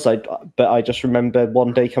was. But I just remember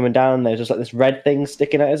one day coming down, and there's just like this red thing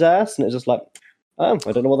sticking out his ass, and it was just like, oh,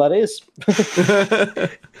 I don't know what that is.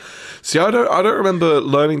 See, I don't remember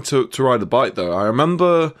learning to ride a bike though. I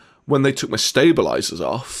remember when they took my stabilizers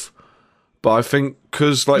off, but I think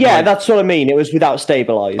because that's what I mean. It was without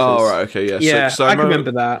stabilizers. Oh right, okay, yeah. Yeah, so I can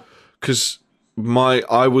remember that because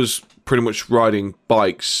I was pretty much riding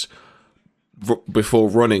bikes before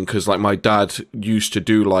running because like my dad used to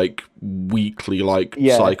do like weekly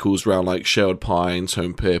cycles around like Sherwood Pines,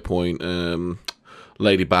 Home Pierpoint,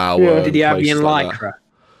 Lady Bower. Yeah. Did he have you in like lycra?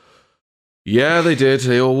 Yeah, they did.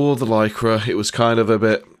 They all wore the lycra. It was kind of a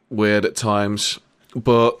bit weird at times,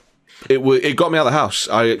 but it got me out of the house.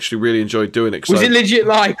 I actually really enjoyed doing it. Was it legit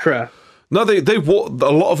lycra? No, they wore, a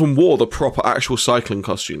lot of them wore the proper actual cycling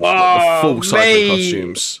costumes, like the full cycling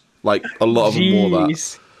costumes. Like a lot of them wore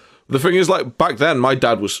that. The thing is, like back then, my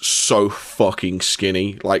dad was so fucking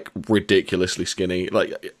skinny, like ridiculously skinny.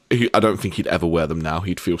 Like I don't think he'd ever wear them now.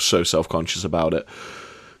 He'd feel so self-conscious about it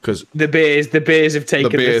because the beers have taken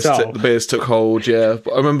the beers took hold. Yeah,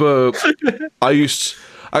 but I remember I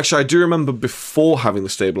do remember before having the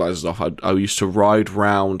stabilizers off, I used to ride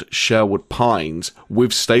round Sherwood Pines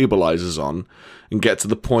with stabilizers on and get to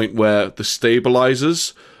the point where the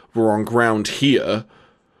stabilizers were on ground here,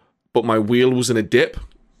 but my wheel was in a dip.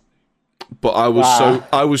 But I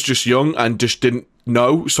was just young and just didn't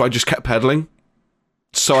know, so I just kept pedaling.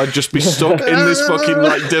 So I'd just be stuck in this fucking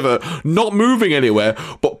like divot, not moving anywhere,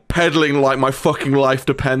 but pedaling like my fucking life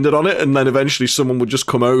depended on it. And then eventually someone would just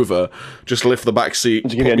come over, just lift the back seat,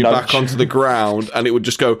 put me back onto the ground, and it would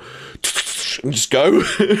just go and just go.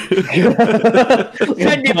 Send your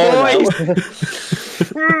boys.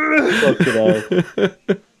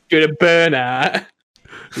 Doing a burnout.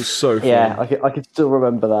 It's so funny. Yeah, I can still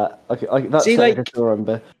remember that. I can still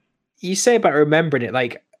remember. You say about remembering it,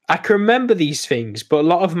 like I can remember these things, but a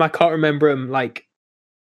lot of them I can't remember them. Like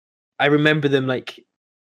I remember them like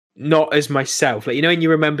not as myself. Like when you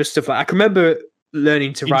remember stuff like I can remember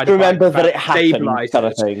learning to ride. Remember that it happened, kind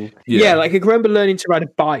of thing. Yeah, like I can remember learning to ride a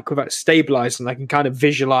bike without stabilizing. I can kind of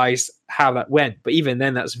visualize how that went, but even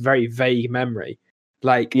then, that's very vague memory.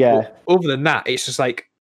 Like, other than that, it's just like.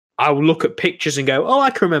 I will look at pictures and go, "Oh,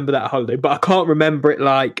 I can remember that holiday," but I can't remember it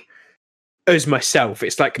like as myself.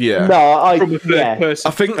 It's like from a third person.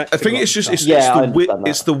 I think it's just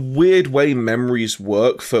it's the weird way memories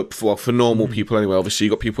work for normal people anyway. Obviously,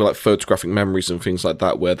 you got people like photographic memories and things like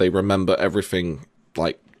that where they remember everything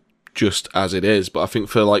like just as it is. But I think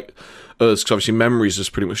for like us, because obviously memories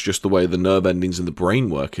is pretty much just the way the nerve endings in the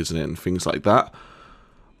brain work, isn't it, and things like that.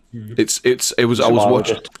 I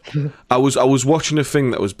was watching a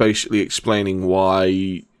thing that was basically explaining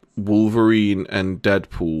why Wolverine and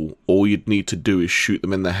Deadpool, all you'd need to do is shoot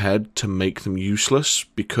them in the head to make them useless,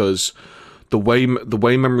 because the way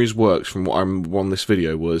memories works from what I remember on this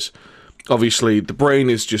video was obviously the brain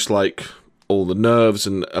is just like all the nerves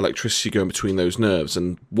and electricity going between those nerves,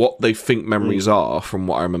 and what they think memories are, from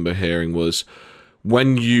what I remember hearing, was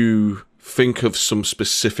when you think of some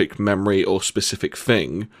specific memory or specific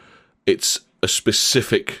thing, it's a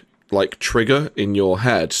specific like trigger in your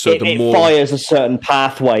head. So it fires a certain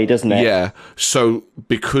pathway, doesn't it? Yeah. So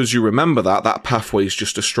because you remember that pathway is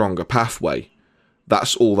just a stronger pathway.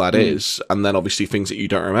 That's all that is. And then obviously things that you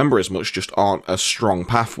don't remember as much just aren't as strong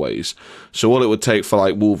pathways. So all it would take for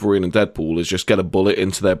like Wolverine and Deadpool is just get a bullet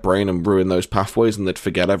into their brain and ruin those pathways, and they'd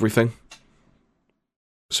forget everything.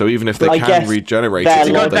 So even if they can regenerate it,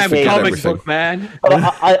 they forget everything. Book, man.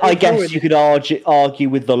 But I guess you could argue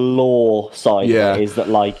with the lore side of it, is that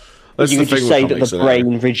like you could just say that the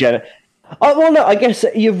brain regenerates. Oh, well, no, I guess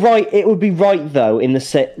you're right. It would be right though, in the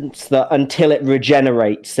sense that until it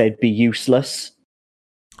regenerates, they'd be useless.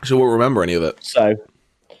 So we'll remember any of it. So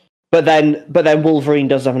But then Wolverine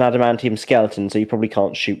does have an adamantium skeleton, so you probably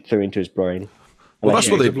can't shoot through into his brain. Well, that's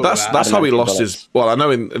how he lost bullets. his. Well, I know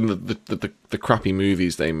in the crappy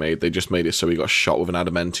movies they made, they just made it so he got shot with an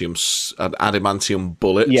adamantium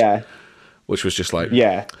bullet. Yeah. Which was just like,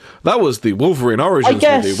 yeah, that was the Wolverine Origins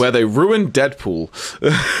movie where they ruined Deadpool.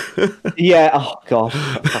 Yeah, oh god,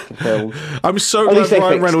 that fucking film. I'm so glad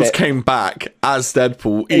Ryan Reynolds came back as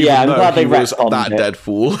Deadpool, even I'm though glad he they was that retconned it.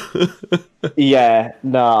 Deadpool. Yeah,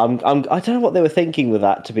 no, I don't know what they were thinking with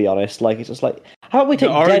that. To be honest, like it's just like, how about we take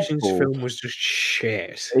The Origins Deadpool? film was just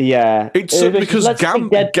shit. Yeah, It's it was because let's take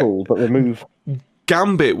Deadpool, but remove.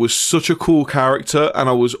 Gambit was such a cool character, and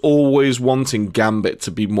I was always wanting Gambit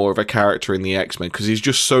to be more of a character in the X-Men because he's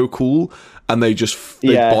just so cool, and they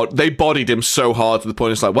bodied him so hard to the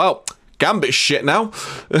point it's like, well, Gambit's shit now.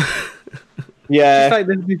 Yeah, It's like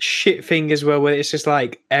the shit thing as well, where it's just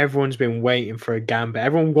like everyone's been waiting for a Gambit.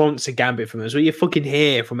 Everyone wants a Gambit from us. What you fucking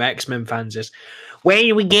hear from X-Men fans is, when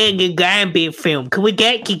are we getting a Gambit film? Can we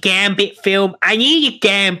get a Gambit film? I need a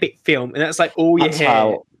Gambit film. And that's like all you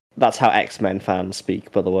hear. That's how X-Men fans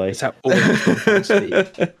speak, by the way. That's how all X-Men fans speak.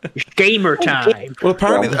 It's gamer time. Well,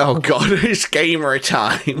 apparently, oh god, it's gamer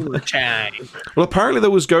time. Gamer time. Well, apparently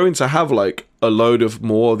there was going to have like a load of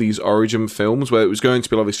more of these origin films where it was going to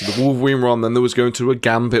be obviously the Wolverine one, then there was going to do a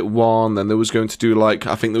Gambit one, then there was going to do like,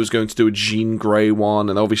 I think there was going to do a Jean Grey one,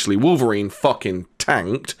 and obviously Wolverine fucking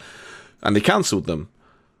tanked, and they cancelled them.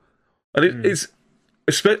 And it's,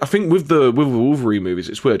 I think with the Wolverine movies,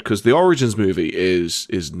 it's weird because the Origins movie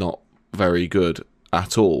is not very good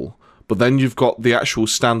at all. But then you've got the actual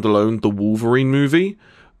standalone, the Wolverine movie,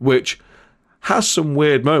 which has some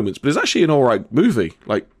weird moments, but it's actually an alright movie.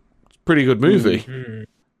 Like, pretty good movie. Mm-hmm.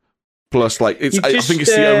 Plus, like, it's I think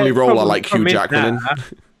it's the only role I like Hugh Jackman in.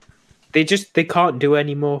 They can't do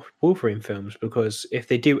any more Wolverine films because if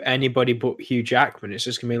they do anybody but Hugh Jackman, it's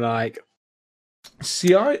just gonna be like,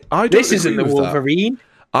 see, I don't this isn't the Wolverine.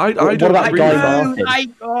 I don't agree with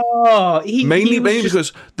that. Mainly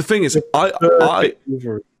because the thing is,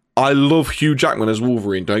 I love Hugh Jackman as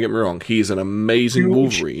Wolverine. Don't get me wrong; he's an amazing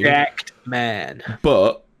Wolverine. Jacked man,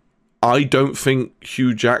 but I don't think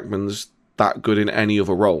Hugh Jackman's that good in any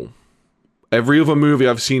other role. Every other movie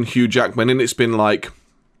I've seen Hugh Jackman in, it's been like,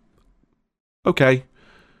 okay.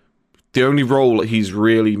 The only role that he's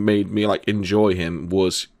really made me like enjoy him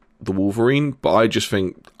was the Wolverine, but I just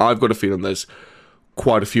think I've got a feeling there's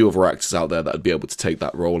quite a few other actors out there that would be able to take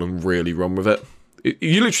that role and really run with it.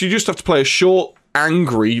 You literally just have to play a short,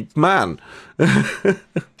 angry man. I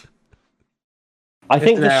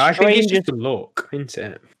think I think it's just a look, isn't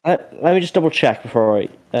it? Let me just double check before I.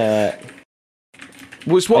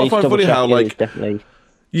 Well, it's what I find funny how like definitely.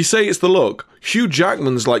 You say it's the look. Hugh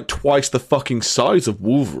Jackman's like twice the fucking size of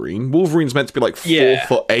Wolverine. Wolverine's meant to be like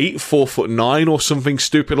 4'8", 4'9", or something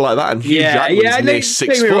stupid like that, and Hugh Jackman's near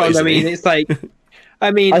 6 foot. I mean, it's like,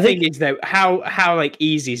 I think is though, how like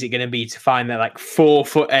easy is it going to be to find that like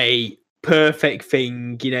 4'8" perfect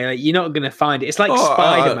thing? You know, like you're not going to find it. It's like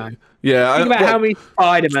Spider-Man. Yeah, think about how many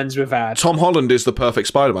Spider-Mans we've had. Tom Holland is the perfect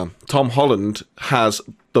Spider-Man. Tom Holland has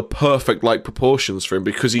the perfect like proportions for him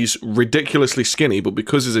because he's ridiculously skinny, but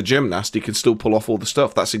because he's a gymnast, he can still pull off all the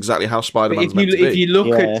stuff. That's exactly how Spider-Man's meant to be. If you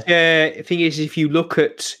look at, the thing is, if you look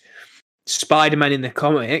at Spider-Man in the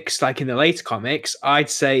comics, like in the later comics, I'd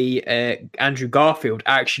say Andrew Garfield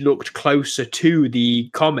actually looked closer to the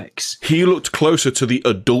comics. He looked closer to the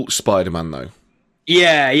adult Spider-Man, though.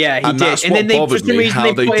 Yeah, he did. And then for some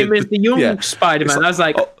reason they put him as the young Spider-Man. Like, I was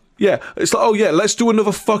like, it's like, let's do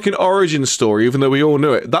another fucking origin story, even though we all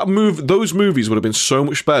knew it. Those movies would have been so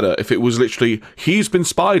much better if it was literally he's been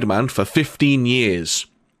Spider-Man for 15 years,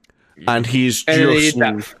 and he's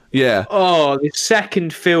yeah. Oh, the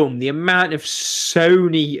second film, the amount of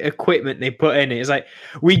Sony equipment they put in it is like,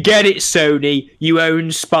 we get it, Sony, you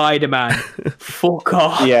own Spider-Man. Fuck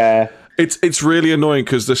off. Yeah. It's really annoying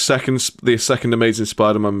because the second Amazing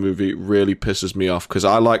Spider-Man movie really pisses me off because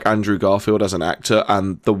I like Andrew Garfield as an actor,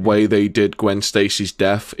 and the way they did Gwen Stacy's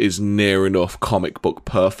death is near enough comic book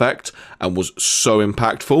perfect and was so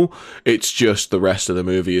impactful. It's just the rest of the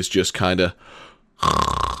movie is just kind of,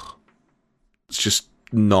 it's just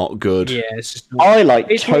not good. Yeah, it's just I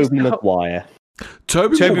like Tobey Maguire.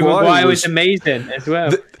 Tobey Maguire was amazing as well.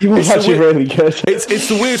 He was actually really good. It's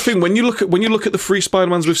the weird thing when you look at the three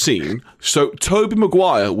Spider-Mans we've seen. So Tobey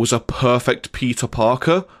Maguire was a perfect Peter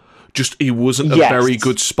Parker, just he wasn't a very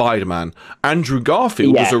good Spider-Man. Andrew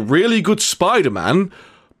Garfield was a really good Spider-Man,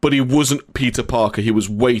 but he wasn't Peter Parker. He was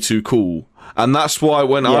way too cool. And that's why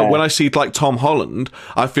when I see like Tom Holland,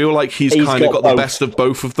 I feel like he's kind of got the best of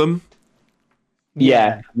both of them.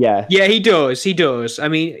 Yeah. Yeah, he does. He does. I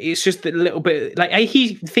mean, it's just a little bit like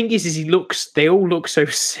the thing is they all look so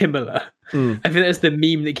similar. I think that's the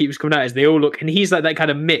meme that keeps coming out. Is they all look, and he's like that kind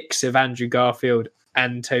of mix of Andrew Garfield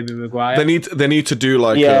and Tobey Maguire. They need to do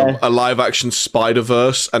like a live action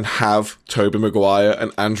Spider-Verse and have Tobey Maguire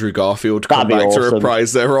and Andrew Garfield come back to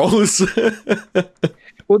reprise their roles.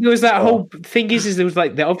 Well, there was that whole thing is there was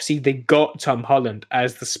like obviously they got Tom Holland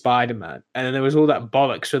as the Spider-Man, and then there was all that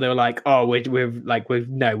bollocks. So they were like, "Oh, we're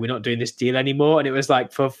not doing this deal anymore." And it was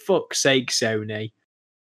like, for fuck's sake, Sony.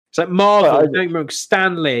 It's like Marvel. Don't get me wrong,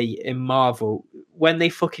 Stan Lee in Marvel, when they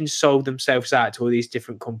fucking sold themselves out to all these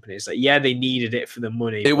different companies, like they needed it for the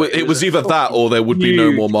money. It was either that or there would be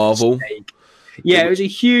no more Marvel. Mistake. Yeah, it was a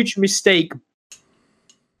huge mistake,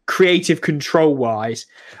 creative control wise.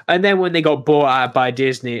 And then when they got bought out by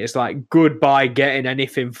Disney, it's like goodbye getting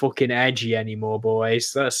anything fucking edgy anymore,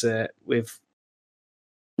 boys. That's it. That's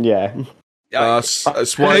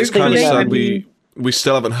why it's kind of sad we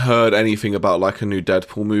still haven't heard anything about like a new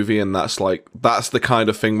Deadpool movie, and that's the kind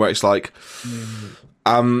of thing where it's like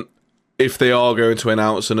if they are going to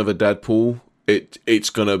announce another Deadpool, it's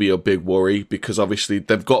gonna be a big worry, because obviously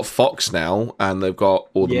they've got Fox now and they've got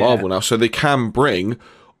all the Marvel now, so they can bring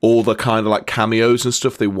all the kind of like cameos and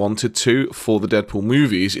stuff they wanted to for the Deadpool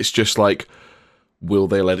movies. It's just like, will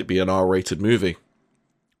they let it be an R-rated movie?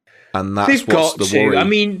 And that's what's the worry. I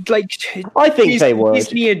mean, like, I think they would.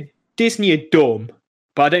 Disney are dumb,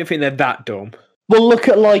 but I don't think they're that dumb. Well, look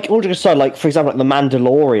at all jokes aside, like for example, like The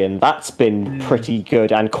Mandalorian. That's been pretty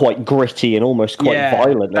good and quite gritty and almost quite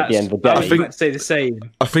violent at the end of the day. I think I'd say the same.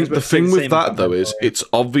 I think the thing with that though is it's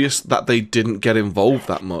obvious that they didn't get involved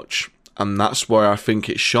that much. And that's where I think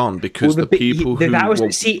it shone, because the people who... No,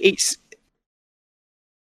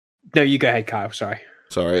 you go ahead, Kyle, sorry.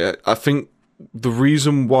 Sorry, I think the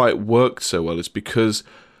reason why it worked so well is because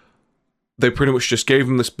they pretty much just gave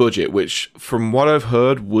them this budget, which, from what I've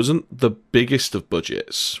heard, wasn't the biggest of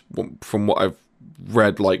budgets, from what I've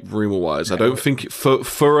read, like, rumour-wise. I don't think... For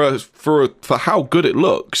how good it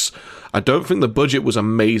looks, I don't think the budget was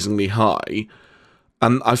amazingly high.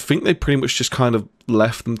 And I think they pretty much just kind of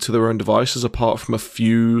left them to their own devices, apart from a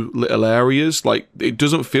few little areas. Like, it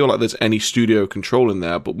doesn't feel like there's any studio control in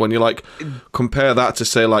there. But when you like compare that to,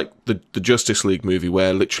 say, like the Justice League movie,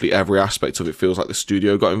 where literally every aspect of it feels like the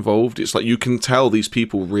studio got involved, it's like you can tell these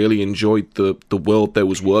people really enjoyed the world they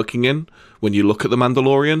was working in when you look at The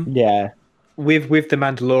Mandalorian. Yeah. With The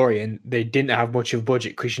Mandalorian, they didn't have much of a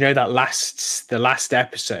budget, because you know that the last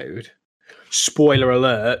episode, spoiler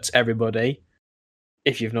alert, everybody,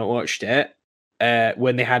 if you've not watched it,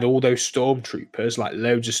 when they had all those stormtroopers, like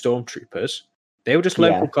loads of stormtroopers, they were just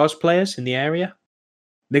local cosplayers in the area.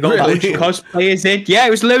 They got a bunch of cosplayers in. Yeah, it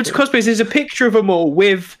was loads of cosplayers. There's a picture of them all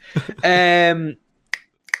with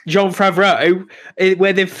Jon Favreau,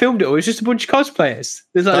 where they've filmed it all. It's just a bunch of cosplayers.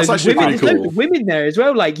 There's like loads of women there as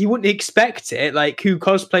well. Like, you wouldn't expect it. Like, who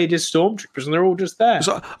cosplayed as stormtroopers, and they're all just there.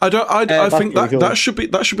 So I think that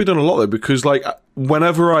should be done a lot though, because like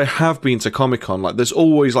whenever I have been to Comic-Con, like there's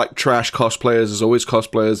always like trash cosplayers. There's always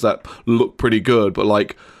cosplayers that look pretty good, but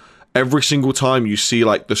like every single time you see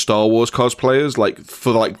like the Star Wars cosplayers, like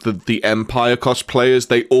for like the Empire cosplayers,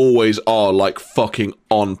 they always are like fucking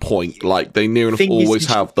on point. Like they near enough always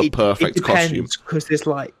have the perfect costume. Because there's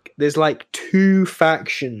like two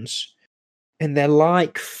factions, and they're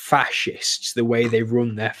like fascists the way they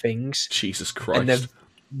run their things. Jesus Christ! And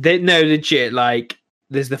they're no legit. Like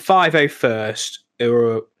there's the 501st, who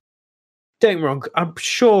are, don't get me wrong, I'm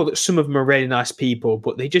sure that some of them are really nice people,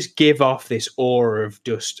 but they just give off this aura of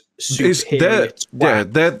just superior. They're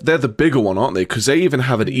the bigger one, aren't they? Because they even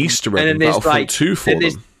have an Easter egg in Battlefront 2 for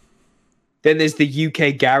them. Then there's the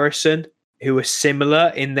UK Garrison, who are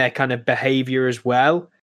similar in their kind of behaviour as well.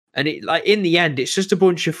 And it, like, in the end, it's just a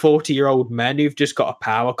bunch of 40-year-old men who've just got a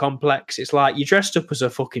power complex. It's like, you dressed up as a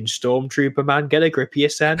fucking stormtrooper, man. Get a grip of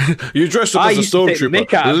yourself. You dressed up as a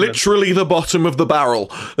stormtrooper. Literally the bottom of the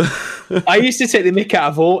barrel. I used to take the mick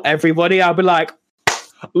out of everybody. I'd be like,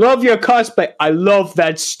 love your cosplay. I love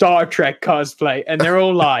that Star Trek cosplay. And they're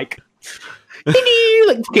all like...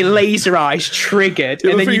 like fucking laser eyes triggered,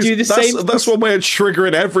 and then you do the same. That's one way of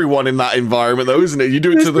triggering everyone in that environment, though, isn't it? You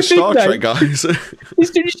do it to the Star Trek guys. You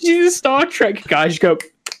do the Star Trek guys. You go,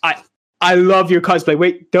 I love your cosplay.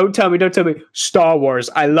 Wait, don't tell me. Star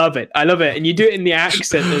Wars. I love it. And you do it in the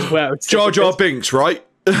accent as well. Jar Jar Binks, right?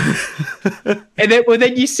 And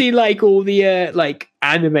then you see like all the like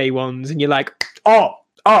anime ones, and you're like, oh,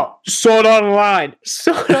 Sword Online.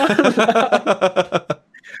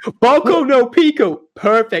 Boko no Pico.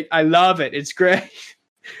 Perfect. I love it. It's great.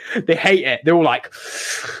 They hate it. They're all like,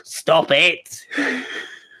 stop it.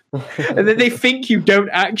 And then they think you don't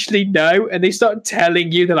actually know, and they start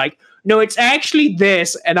telling you, they're like, no, it's actually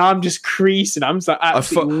this, and I'm just creasing. I'm just like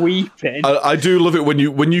absolutely weeping. I do love it when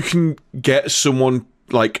you can get someone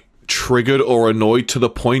like triggered or annoyed to the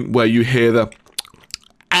point where you hear the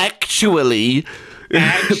actually.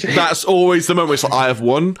 That's always the moment. It's like, I have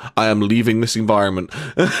won. I am leaving this environment.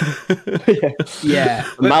 Yeah.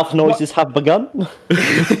 Mouth noises have begun.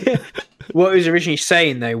 What I was originally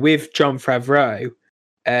saying, though, with Jon Favreau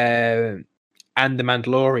and The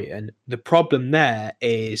Mandalorian, the problem there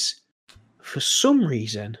is, for some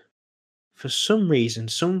reason,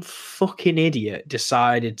 some fucking idiot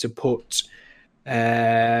decided to put,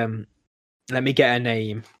 let me get a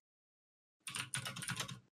name.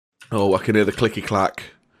 Oh, I can hear the clicky clack.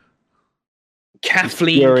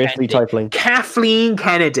 Kathleen Furiously Kennedy. typing. Kathleen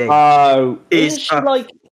Kennedy. Oh, Is is she like?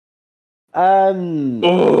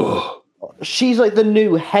 She's like the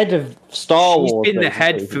new head of Star She's Wars. been the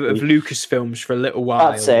head of Lucasfilms for a little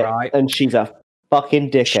while, That's it, right? and she's a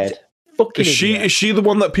fucking dickhead. Fucking Is she the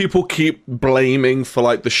one that people keep blaming for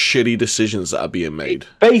like the shitty decisions that are being made?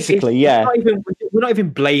 Basically, yeah. We're not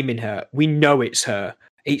even blaming her. We know it's her.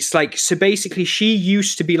 It's like, so basically she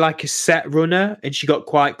used to be like a set runner, and she got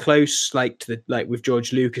quite close like to the like with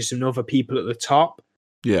George Lucas and other people at the top.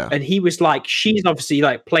 Yeah. And he was like, she's obviously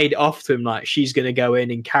like played it off to him like she's gonna go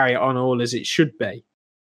in and carry it on all as it should be.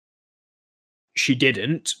 She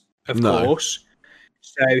didn't, of course.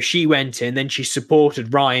 So she went in, then she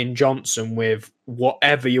supported Rian Johnson with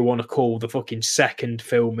whatever you want to call the fucking second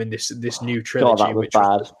film in this new trilogy. God, that was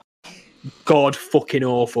bad. God fucking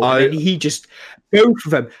awful. And then he just, both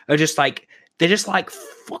of them are just like, they're just like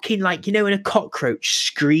fucking like, you know, when a cockroach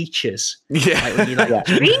screeches. Yeah. Like when you like,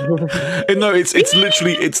 No, it's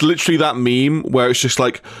literally that meme where it's just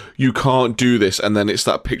like, you can't do this, and then it's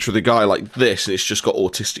that picture of the guy like this, and it's just got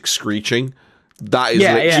autistic screeching. That is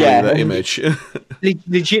literally the image.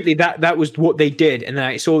 Legitimately, that was what they did, and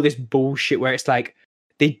then it's all this bullshit where it's like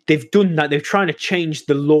they've done that. They're trying to change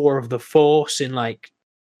the law of the Force and like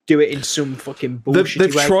do it in some fucking bullshit.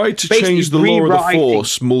 They've tried to change the law of the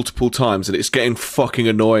Force multiple times, and it's getting fucking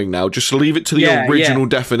annoying now. Just leave it to the original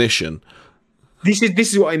definition. This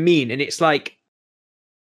is what I mean, and it's like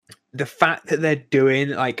the fact that they're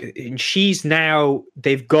doing like, and she's now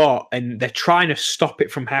they've got, and they're trying to stop it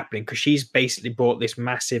from happening because she's basically bought this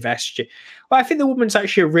massive SJ. Well, I think the woman's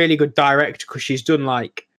actually a really good director because she's done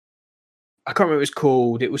like, I can't remember what it was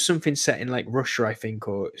called. It was something set in like Russia, I think,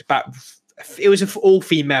 or it's about. It was an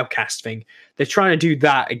all-female cast thing. They're trying to do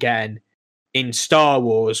that again in Star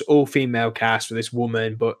Wars, all-female cast with this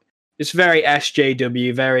woman, but it's very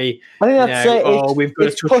SJW, very. I think that's it. We've got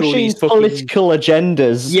to touch all these political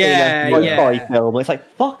agendas. Yeah, in a sci-fi film. It's like,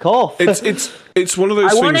 fuck off. It's one of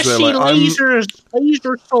those things. I want to see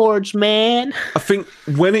laser swords, man. I think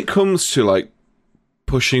when it comes to like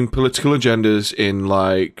pushing political agendas in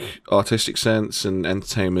like artistic sense and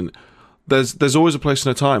entertainment, there's always a place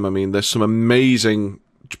and a time. I mean, there's some amazing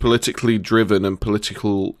politically driven and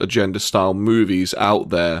political agenda style movies out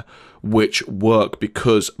there which work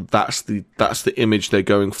because that's the image they're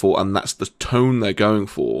going for, and that's the tone they're going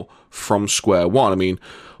for from square one. I mean,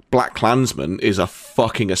 Black Klansman is a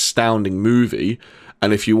fucking astounding movie,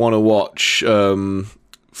 and if you want to watch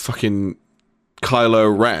fucking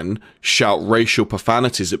Kylo Ren shout racial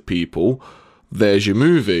profanities at people, there's your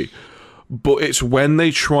movie. But it's when they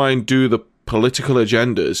try and do the political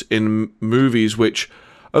agendas in movies which,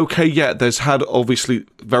 okay, yeah, there's had obviously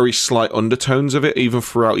very slight undertones of it, even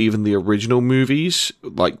throughout even the original movies,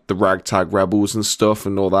 like the Ragtag Rebels and stuff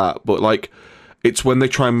and all that. But like, it's when they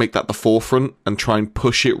try and make that the forefront and try and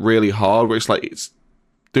push it really hard, where it's like,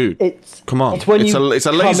 come on, it's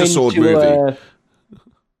a laser sword movie.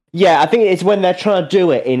 Yeah, I think it's when they're trying to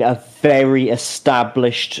do it in a very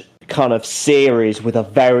established kind of series with a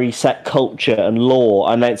very set culture and lore,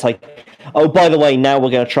 and then it's like, oh, by the way, now we're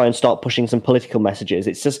going to try and start pushing some political messages.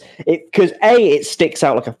 It's just because it sticks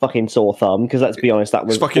out like a fucking sore thumb. Because let's be honest, that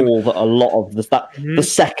was all that a lot of the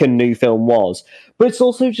second new film was. But it's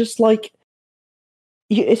also just like,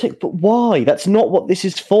 it's like, but why? That's not what this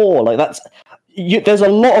is for. Like there's a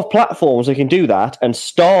lot of platforms that can do that, and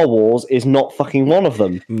Star Wars is not fucking one of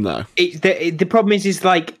them. No, the problem is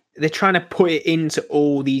like, they're trying to put it into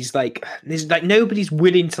all these like, there's like nobody's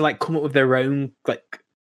willing to like come up with their own like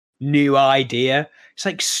new idea. It's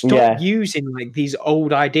like, stop using like these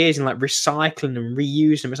old ideas and like recycling and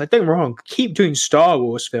reusing them. It's like, don't get me wrong, keep doing Star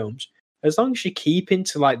Wars films as long as you keep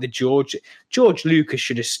into like the George Lucas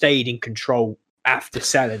should have stayed in control after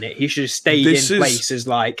selling it. He should have stayed in places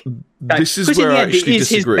like this is where I actually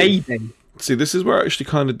disagree. His baby. See, this is where I actually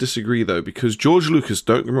kind of disagree though, because George Lucas,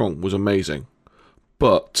 don't get me wrong, was amazing.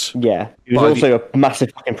 But Yeah, it was By also a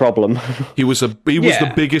massive fucking problem. he was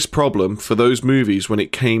the biggest problem for those movies when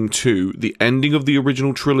it came to the ending of the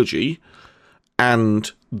original trilogy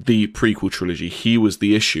and the prequel trilogy. He was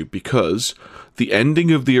the issue because the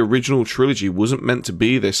ending of the original trilogy wasn't meant to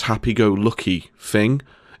be this happy-go-lucky thing.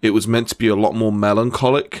 It was meant to be a lot more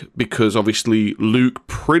melancholic because obviously Luke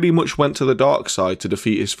pretty much went to the dark side to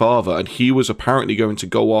defeat his father, and he was apparently going to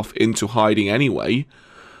go off into hiding anyway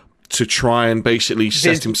to try and basically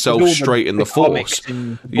set himself straight in the Force.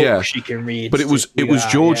 Yeah, but it was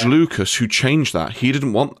George Lucas who changed that. He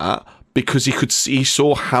didn't want that because he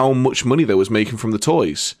saw how much money they was making from the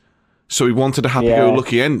toys. So he wanted a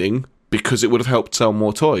happy-go-lucky ending because it would have helped sell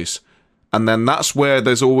more toys. And then that's where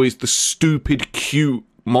there's always the stupid, cute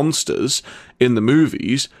monsters in the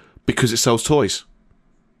movies because it sells toys.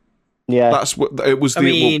 Yeah, that's what it was.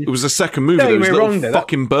 It was the second movie. Those little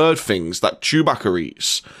fucking bird things that Chewbacca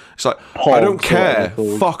eats. It's like, I don't care.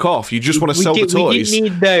 Fuck off. You just want to sell the toys. We didn't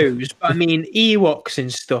need those, but I mean, Ewoks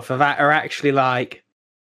and stuff are actually like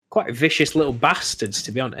quite vicious little bastards,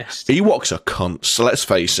 to be honest. Ewoks are cunts. So let's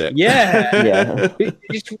face it. Yeah, yeah.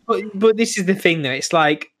 But this is the thing, though. It's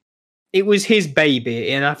like it was his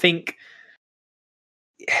baby, and I think.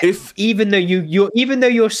 Even though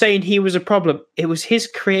you're saying he was a problem, it was his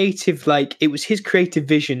creative vision, like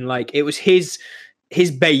it was his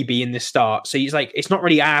baby in the start. So he's like, it's not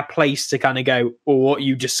really our place to kind of go, or what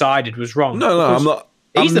you decided was wrong. No, I'm not.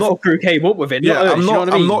 He's the fucker who came up with it. Yeah, I'm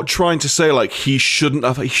not trying to say like he should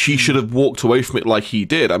have walked away from it like he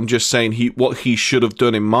did. I'm just saying what he should have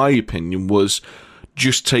done, in my opinion, was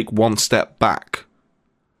just take one step back.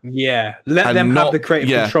 Yeah, let them have the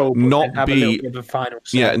creative control, but not have be a little bit of a final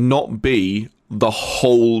say. Yeah, not be the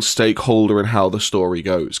whole stakeholder in how the story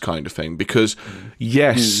goes, kind of thing. Because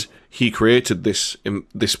yes, he created this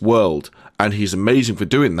world, and he's amazing for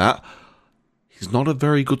doing that. He's not a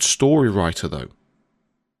very good story writer, though.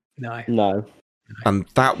 No, and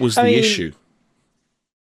that was the issue.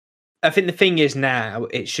 I think the thing is now,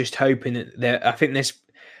 it's just hoping that I think this.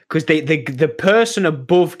 Because the person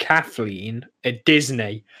above Kathleen at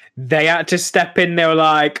Disney, they had to step in. They were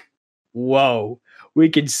like, "Whoa, we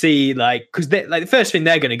can see because the first thing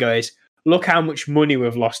they're going to go is look how much money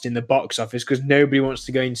we've lost in the box office because nobody wants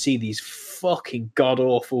to go and see these fucking god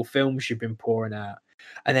awful films you've been pouring out."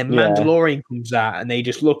 And then Mandalorian comes out, and they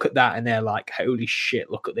just look at that, and they're like, "Holy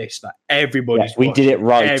shit! Look at this! Like everybody's we did it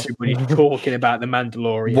right. Everybody's talking about the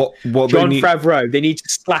Mandalorian." What John Favreau? They need to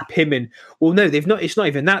slap him in. Well, no, they've not. It's not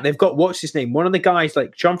even that. They've got what's his name? One of the guys,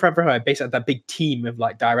 like John Favreau, basically had that big team of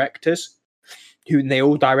like directors, who they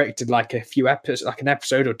all directed like a few episodes, like an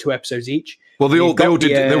episode or 2 episodes each. Well, they were all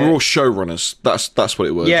showrunners. That's what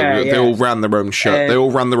it was. They all ran their own show. They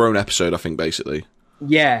all ran their own episode, I think, basically.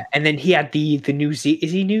 Yeah, and then he had the New Zealand.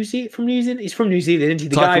 Is he from New Zealand? He's from New Zealand, isn't he?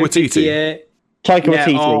 The Taika Waititi. Taika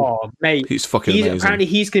Waititi. Oh, mate. He's fucking amazing. Apparently,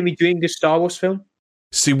 he's going to be doing the Star Wars film.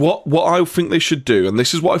 See, what I think they should do, and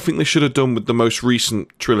this is what I think they should have done with the most recent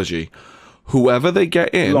trilogy, whoever they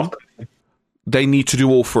get in, they need to do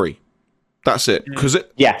all 3. That's it. Because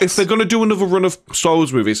if they're going to do another run of Star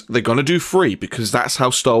Wars movies, they're going to do 3 because that's how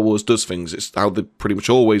Star Wars does things. It's how they pretty much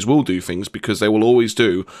always will do things because they will always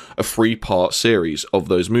do a 3-part series of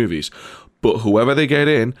those movies. But whoever they get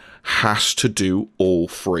in has to do all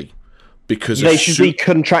 3 because they should be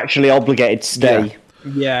contractually obligated to stay.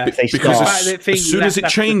 Yeah, because as soon as it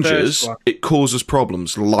changes, it causes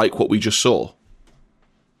problems like what we just saw.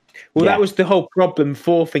 Well, that was the whole problem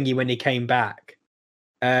for Thingy when he came back.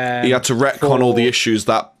 He had to retcon all the issues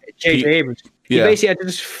that J.J. Abrams. He basically had to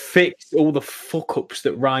just fix all the fuck-ups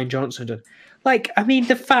that Rian Johnson did. Like, I mean,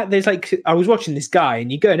 the fact there's I was watching this guy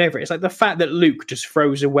and you're going over it. It's like the fact that Luke just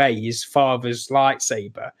throws away his father's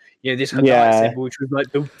lightsaber. You know, this lightsaber, which was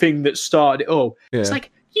like the thing that started it all. Yeah. It's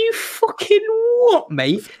like, you fucking what,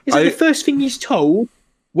 mate? It's like the first thing he's told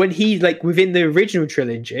when he, within the original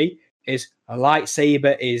trilogy is a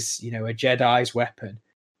lightsaber is, a Jedi's weapon.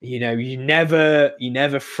 You never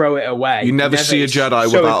throw it away. You never see a Jedi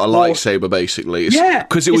without a lightsaber, basically.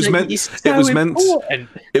 Because it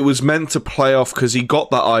was meant to play off because he got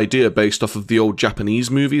that idea based off of the old Japanese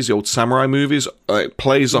movies, the old samurai movies. It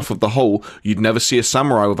plays off of the whole, you'd never see a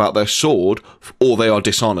samurai without their sword or they are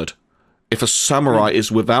dishonored. If a samurai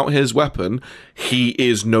is without his weapon, he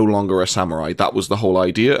is no longer a samurai. That was the whole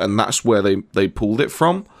idea, and that's where they pulled it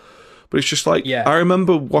from. But it's just like, I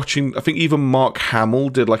remember watching, I think even Mark Hamill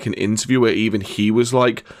did an interview where even he was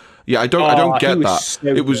like, I don't get that. So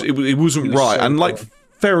it wasn't right. So and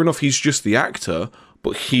fair enough, he's just the actor,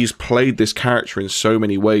 but he's played this character in so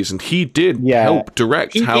many ways, and he did help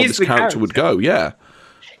direct how this character would go. Yeah.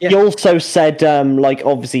 He also said,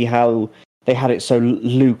 obviously how they had it so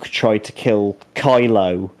Luke tried to kill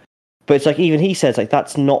Kylo. But it's like, even he says, like,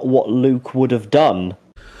 that's not what Luke would have done.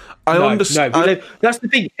 I No, understand. but that's the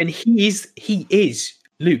thing, and he is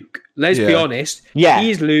Luke. Let's be honest. Yeah.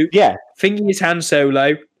 He is Luke. Yeah. Thingy is Han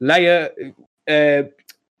Solo. Leia.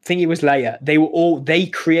 Thingy was Leia. They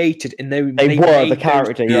created and they were the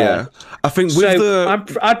character. Yeah. I think with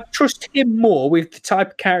I trust him more with the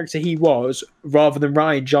type of character he was rather than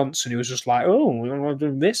Rian Johnson, who was just like, oh, I'm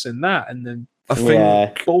doing this and that, and then I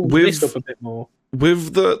think balled this up a bit more.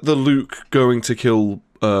 With the Luke going to kill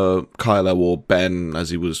Kylo or Ben as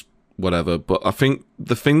he was whatever, but I think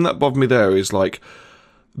the thing that bothered me there is like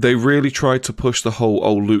they really tried to push the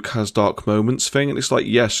whole Luke has dark moments thing, and it's like,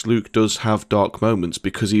 yes, Luke does have dark moments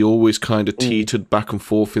because he always kind of teetered back and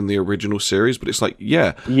forth in the original series, but it's like, he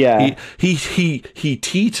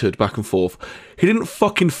teetered back and forth. He didn't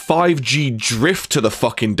fucking 5G drift to the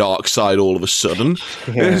fucking dark side all of a sudden.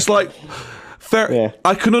 It's like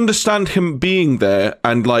I can understand him being there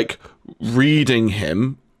and like reading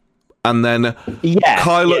him, and then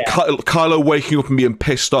Kylo waking up and being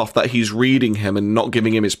pissed off that he's reading him and not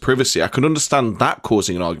giving him his privacy. I can understand that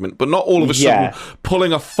causing an argument, but not all of a sudden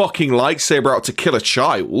pulling a fucking lightsaber out to kill a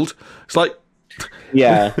child. It's like...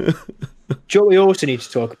 Yeah. What we also need to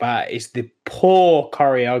talk about is the poor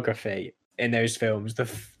choreography in those films.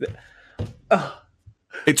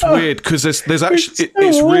 It's weird because there's actually...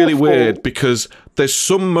 It's really weird because there's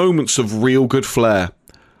some moments of real good flair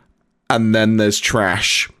and then there's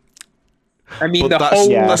trash. I mean,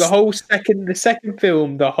 the second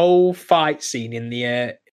film, the whole fight scene in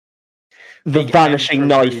the vanishing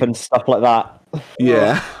knife and stuff like that.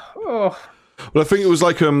 Yeah. Well, I think it was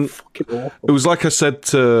like it was like I said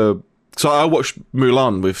to. So I watched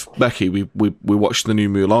Mulan with Becky. We watched the new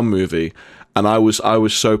Mulan movie, and I was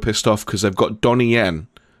so pissed off because they've got Donnie Yen,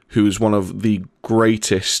 who is one of the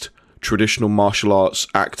greatest traditional martial arts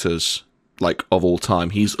actors like of all time.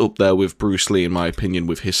 He's up there with Bruce Lee, in my opinion,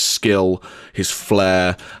 with his skill, his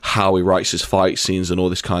flair, how he writes his fight scenes and all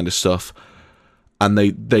this kind of stuff. And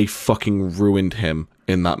they fucking ruined him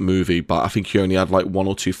in that movie, but I think he only had like 1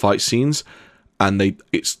 or 2 fight scenes, and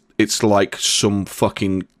it's like some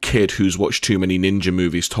fucking kid who's watched too many ninja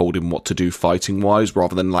movies told him what to do fighting wise,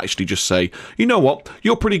 rather than actually just say, you know what,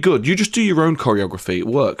 you're pretty good, you just do your own choreography, it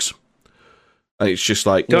works. It's just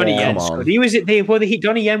like, Donnie Yen's good.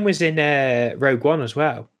 Donnie Yen was in Rogue One as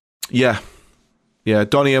well. Yeah,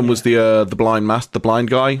 Donnie Yen was the blind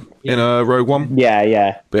guy in Rogue One.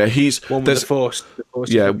 Yeah. But yeah, he's one with the Force.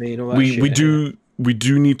 We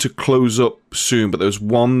do need to close up soon. But there's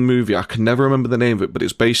one movie I can never remember the name of it, but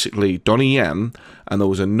it's basically Donnie Yen and there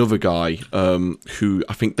was another guy who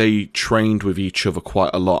I think they trained with each other quite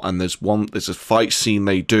a lot. And there's a fight scene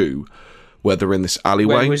they do where they're in this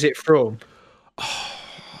alleyway. Where was it from? I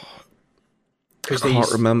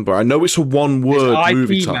can't remember. I know it's a one-word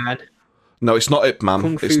movie title. No, it's not Ip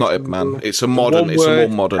Man. It's not Ip Man. It's a modern. It's a more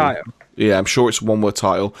modern. Title. Yeah, I'm sure it's a one-word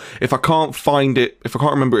title. If I can't find it, if I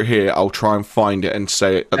can't remember it here, I'll try and find it and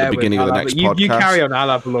say it at the beginning of the next podcast. You carry on. I'll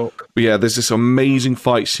have a look. But yeah, there's this amazing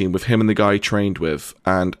fight scene with him and the guy he trained with,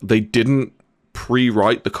 and they didn't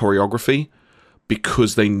pre-write the choreography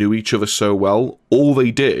because they knew each other so well. All they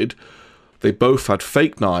did, they both had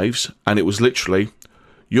fake knives, and it was literally,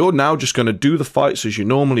 you're now just going to do the fights as you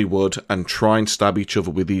normally would and try and stab each other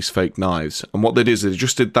with these fake knives. And what they did is they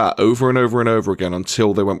just did that over and over and over again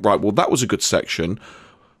until they went, right, well, that was a good section,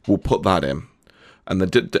 we'll put that in. And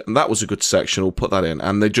that was a good section, we'll put that in.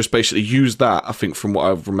 And they just basically used that, I think, from what I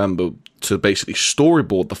remember, to basically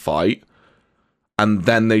storyboard the fight. And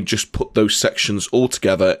then they just put those sections all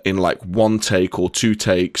together in like 1 take or 2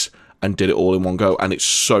 takes and did it all in one go. And it's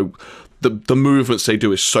so... The movements they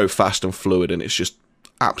do is so fast and fluid, and it's just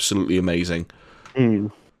absolutely amazing.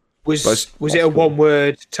 Was it a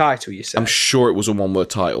one-word title, you said? I'm sure it was a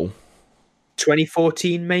one-word title.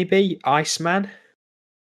 2014, maybe? Iceman?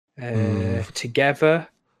 Together?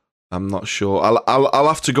 I'm not sure. I'll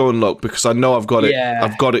have to go and look, because I know I've got it.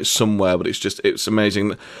 I've got it somewhere, but it's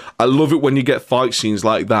amazing. I love it when you get fight scenes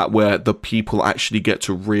like that where the people actually get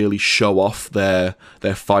to really show off their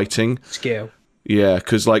fighting skill. Yeah,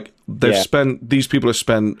 because like these people have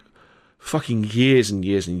spent fucking years and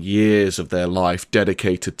years and years of their life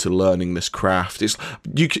dedicated to learning this craft.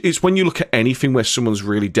 It's when you look at anything where someone's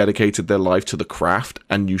really dedicated their life to the craft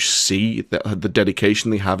and you see the dedication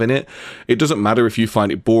they have in it. It doesn't matter if you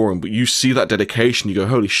find it boring, but you see that dedication, you go,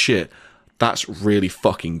 holy shit, that's really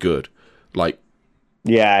fucking good. Like,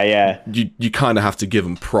 yeah. You kind of have to give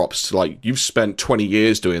them props. Like, you've spent 20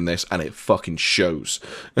 years doing this, and it fucking shows.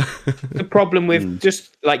 The problem with,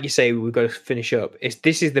 just like you say, we've got to finish up.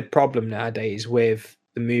 This is the problem nowadays with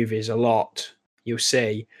the movies a lot, you'll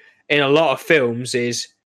see in a lot of films is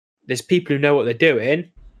there's people who know what they're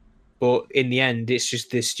doing, but in the end, it's just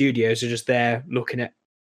the studios are just there looking at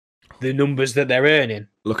the numbers that they're earning.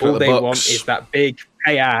 Looking all at the they bucks. want is that big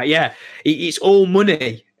payout. Yeah, it's all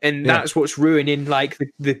money, and that's what's ruining like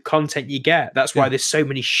the content you get. That's why there's so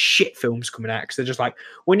many shit films coming out, because they're just like,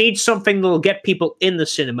 we need something that'll get people in the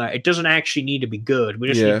cinema. It doesn't actually need to be good. We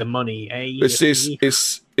just need the money. It's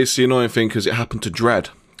the annoying thing, because it happened to Dredd.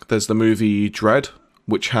 There's the movie Dredd,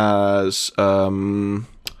 which has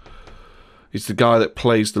he's the guy that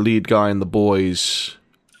plays the lead guy in The Boys.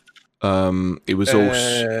 He was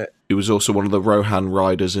also one of the Rohan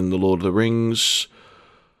riders in The Lord of the Rings.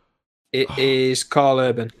 It is Carl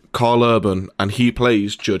Urban. Carl Urban, and he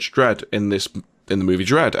plays Judge Dredd in the movie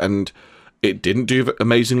Dredd, and it didn't do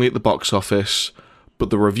amazingly at the box office, but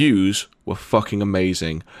the reviews were fucking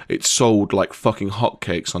amazing. It sold like fucking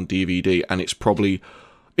hotcakes on DVD, and it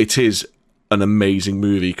is an amazing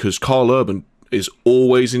movie, because Carl Urban is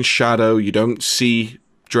always in shadow. You don't see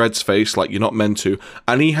Dredd's face like you're not meant to,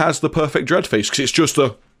 and he has the perfect Dredd face, because it's just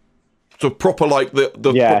a proper like the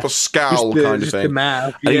proper scowl kind of thing.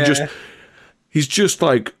 And he's just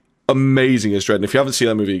like amazing as Dredd. And if you haven't seen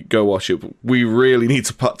that movie, go watch it. We really need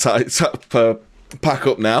to pack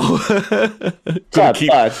up now. It's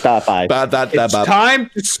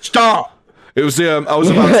time to stop. It was I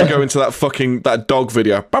was about to go into that dog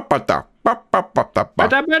video.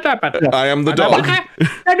 I am the dog.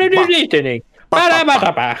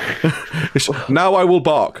 Now I will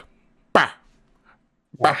bark.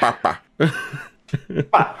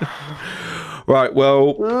 Right,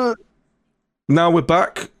 well, now we're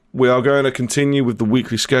back. We are going to continue with the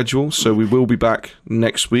weekly schedule, so we will be back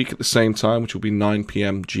next week at the same time, which will be 9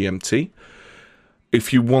 p.m. GMT.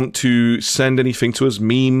 If you want to send anything to us,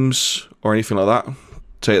 memes or anything like that,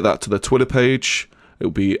 take that to the Twitter page. It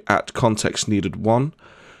will be at ContextNeeded1.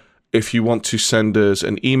 If you want to send us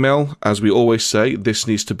an email, as we always say, this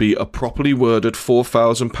needs to be a properly worded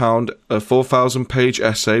 4,000-page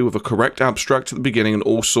essay with a correct abstract at the beginning and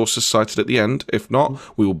all sources cited at the end. If not,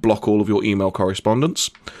 we will block all of your email correspondence.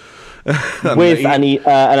 With an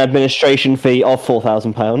administration fee of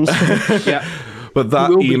 £4,000. Yeah. But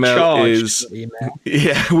that email is...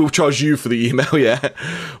 Yeah, we'll charge you for the email, yeah.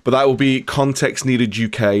 But that will be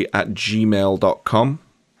contextneededuk@gmail.com.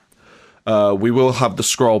 We will have the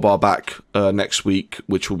scroll bar back next week,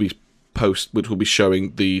 which will be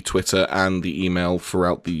showing the Twitter and the email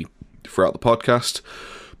throughout the podcast.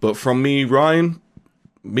 But from me, Ryan,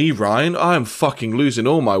 I am fucking losing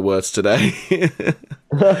all my words today.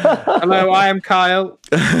 Hello, I am Kyle.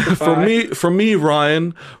 from me,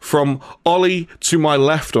 Ryan, from Ollie to my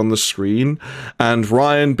left on the screen, and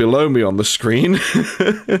Ryan below me on the screen.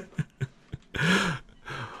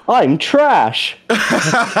 I'm trash.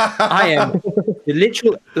 I am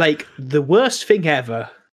the worst thing ever.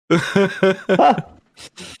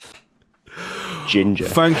 Ginger.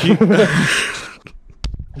 Thank you.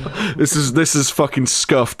 This is fucking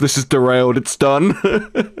scuffed. This is derailed. It's done.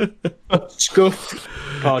 Scuffed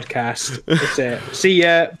podcast. That's it. See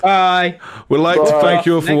ya. Bye. We'd like to thank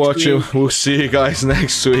you all for Next watching. week. We'll see you guys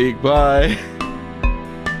next week. Bye.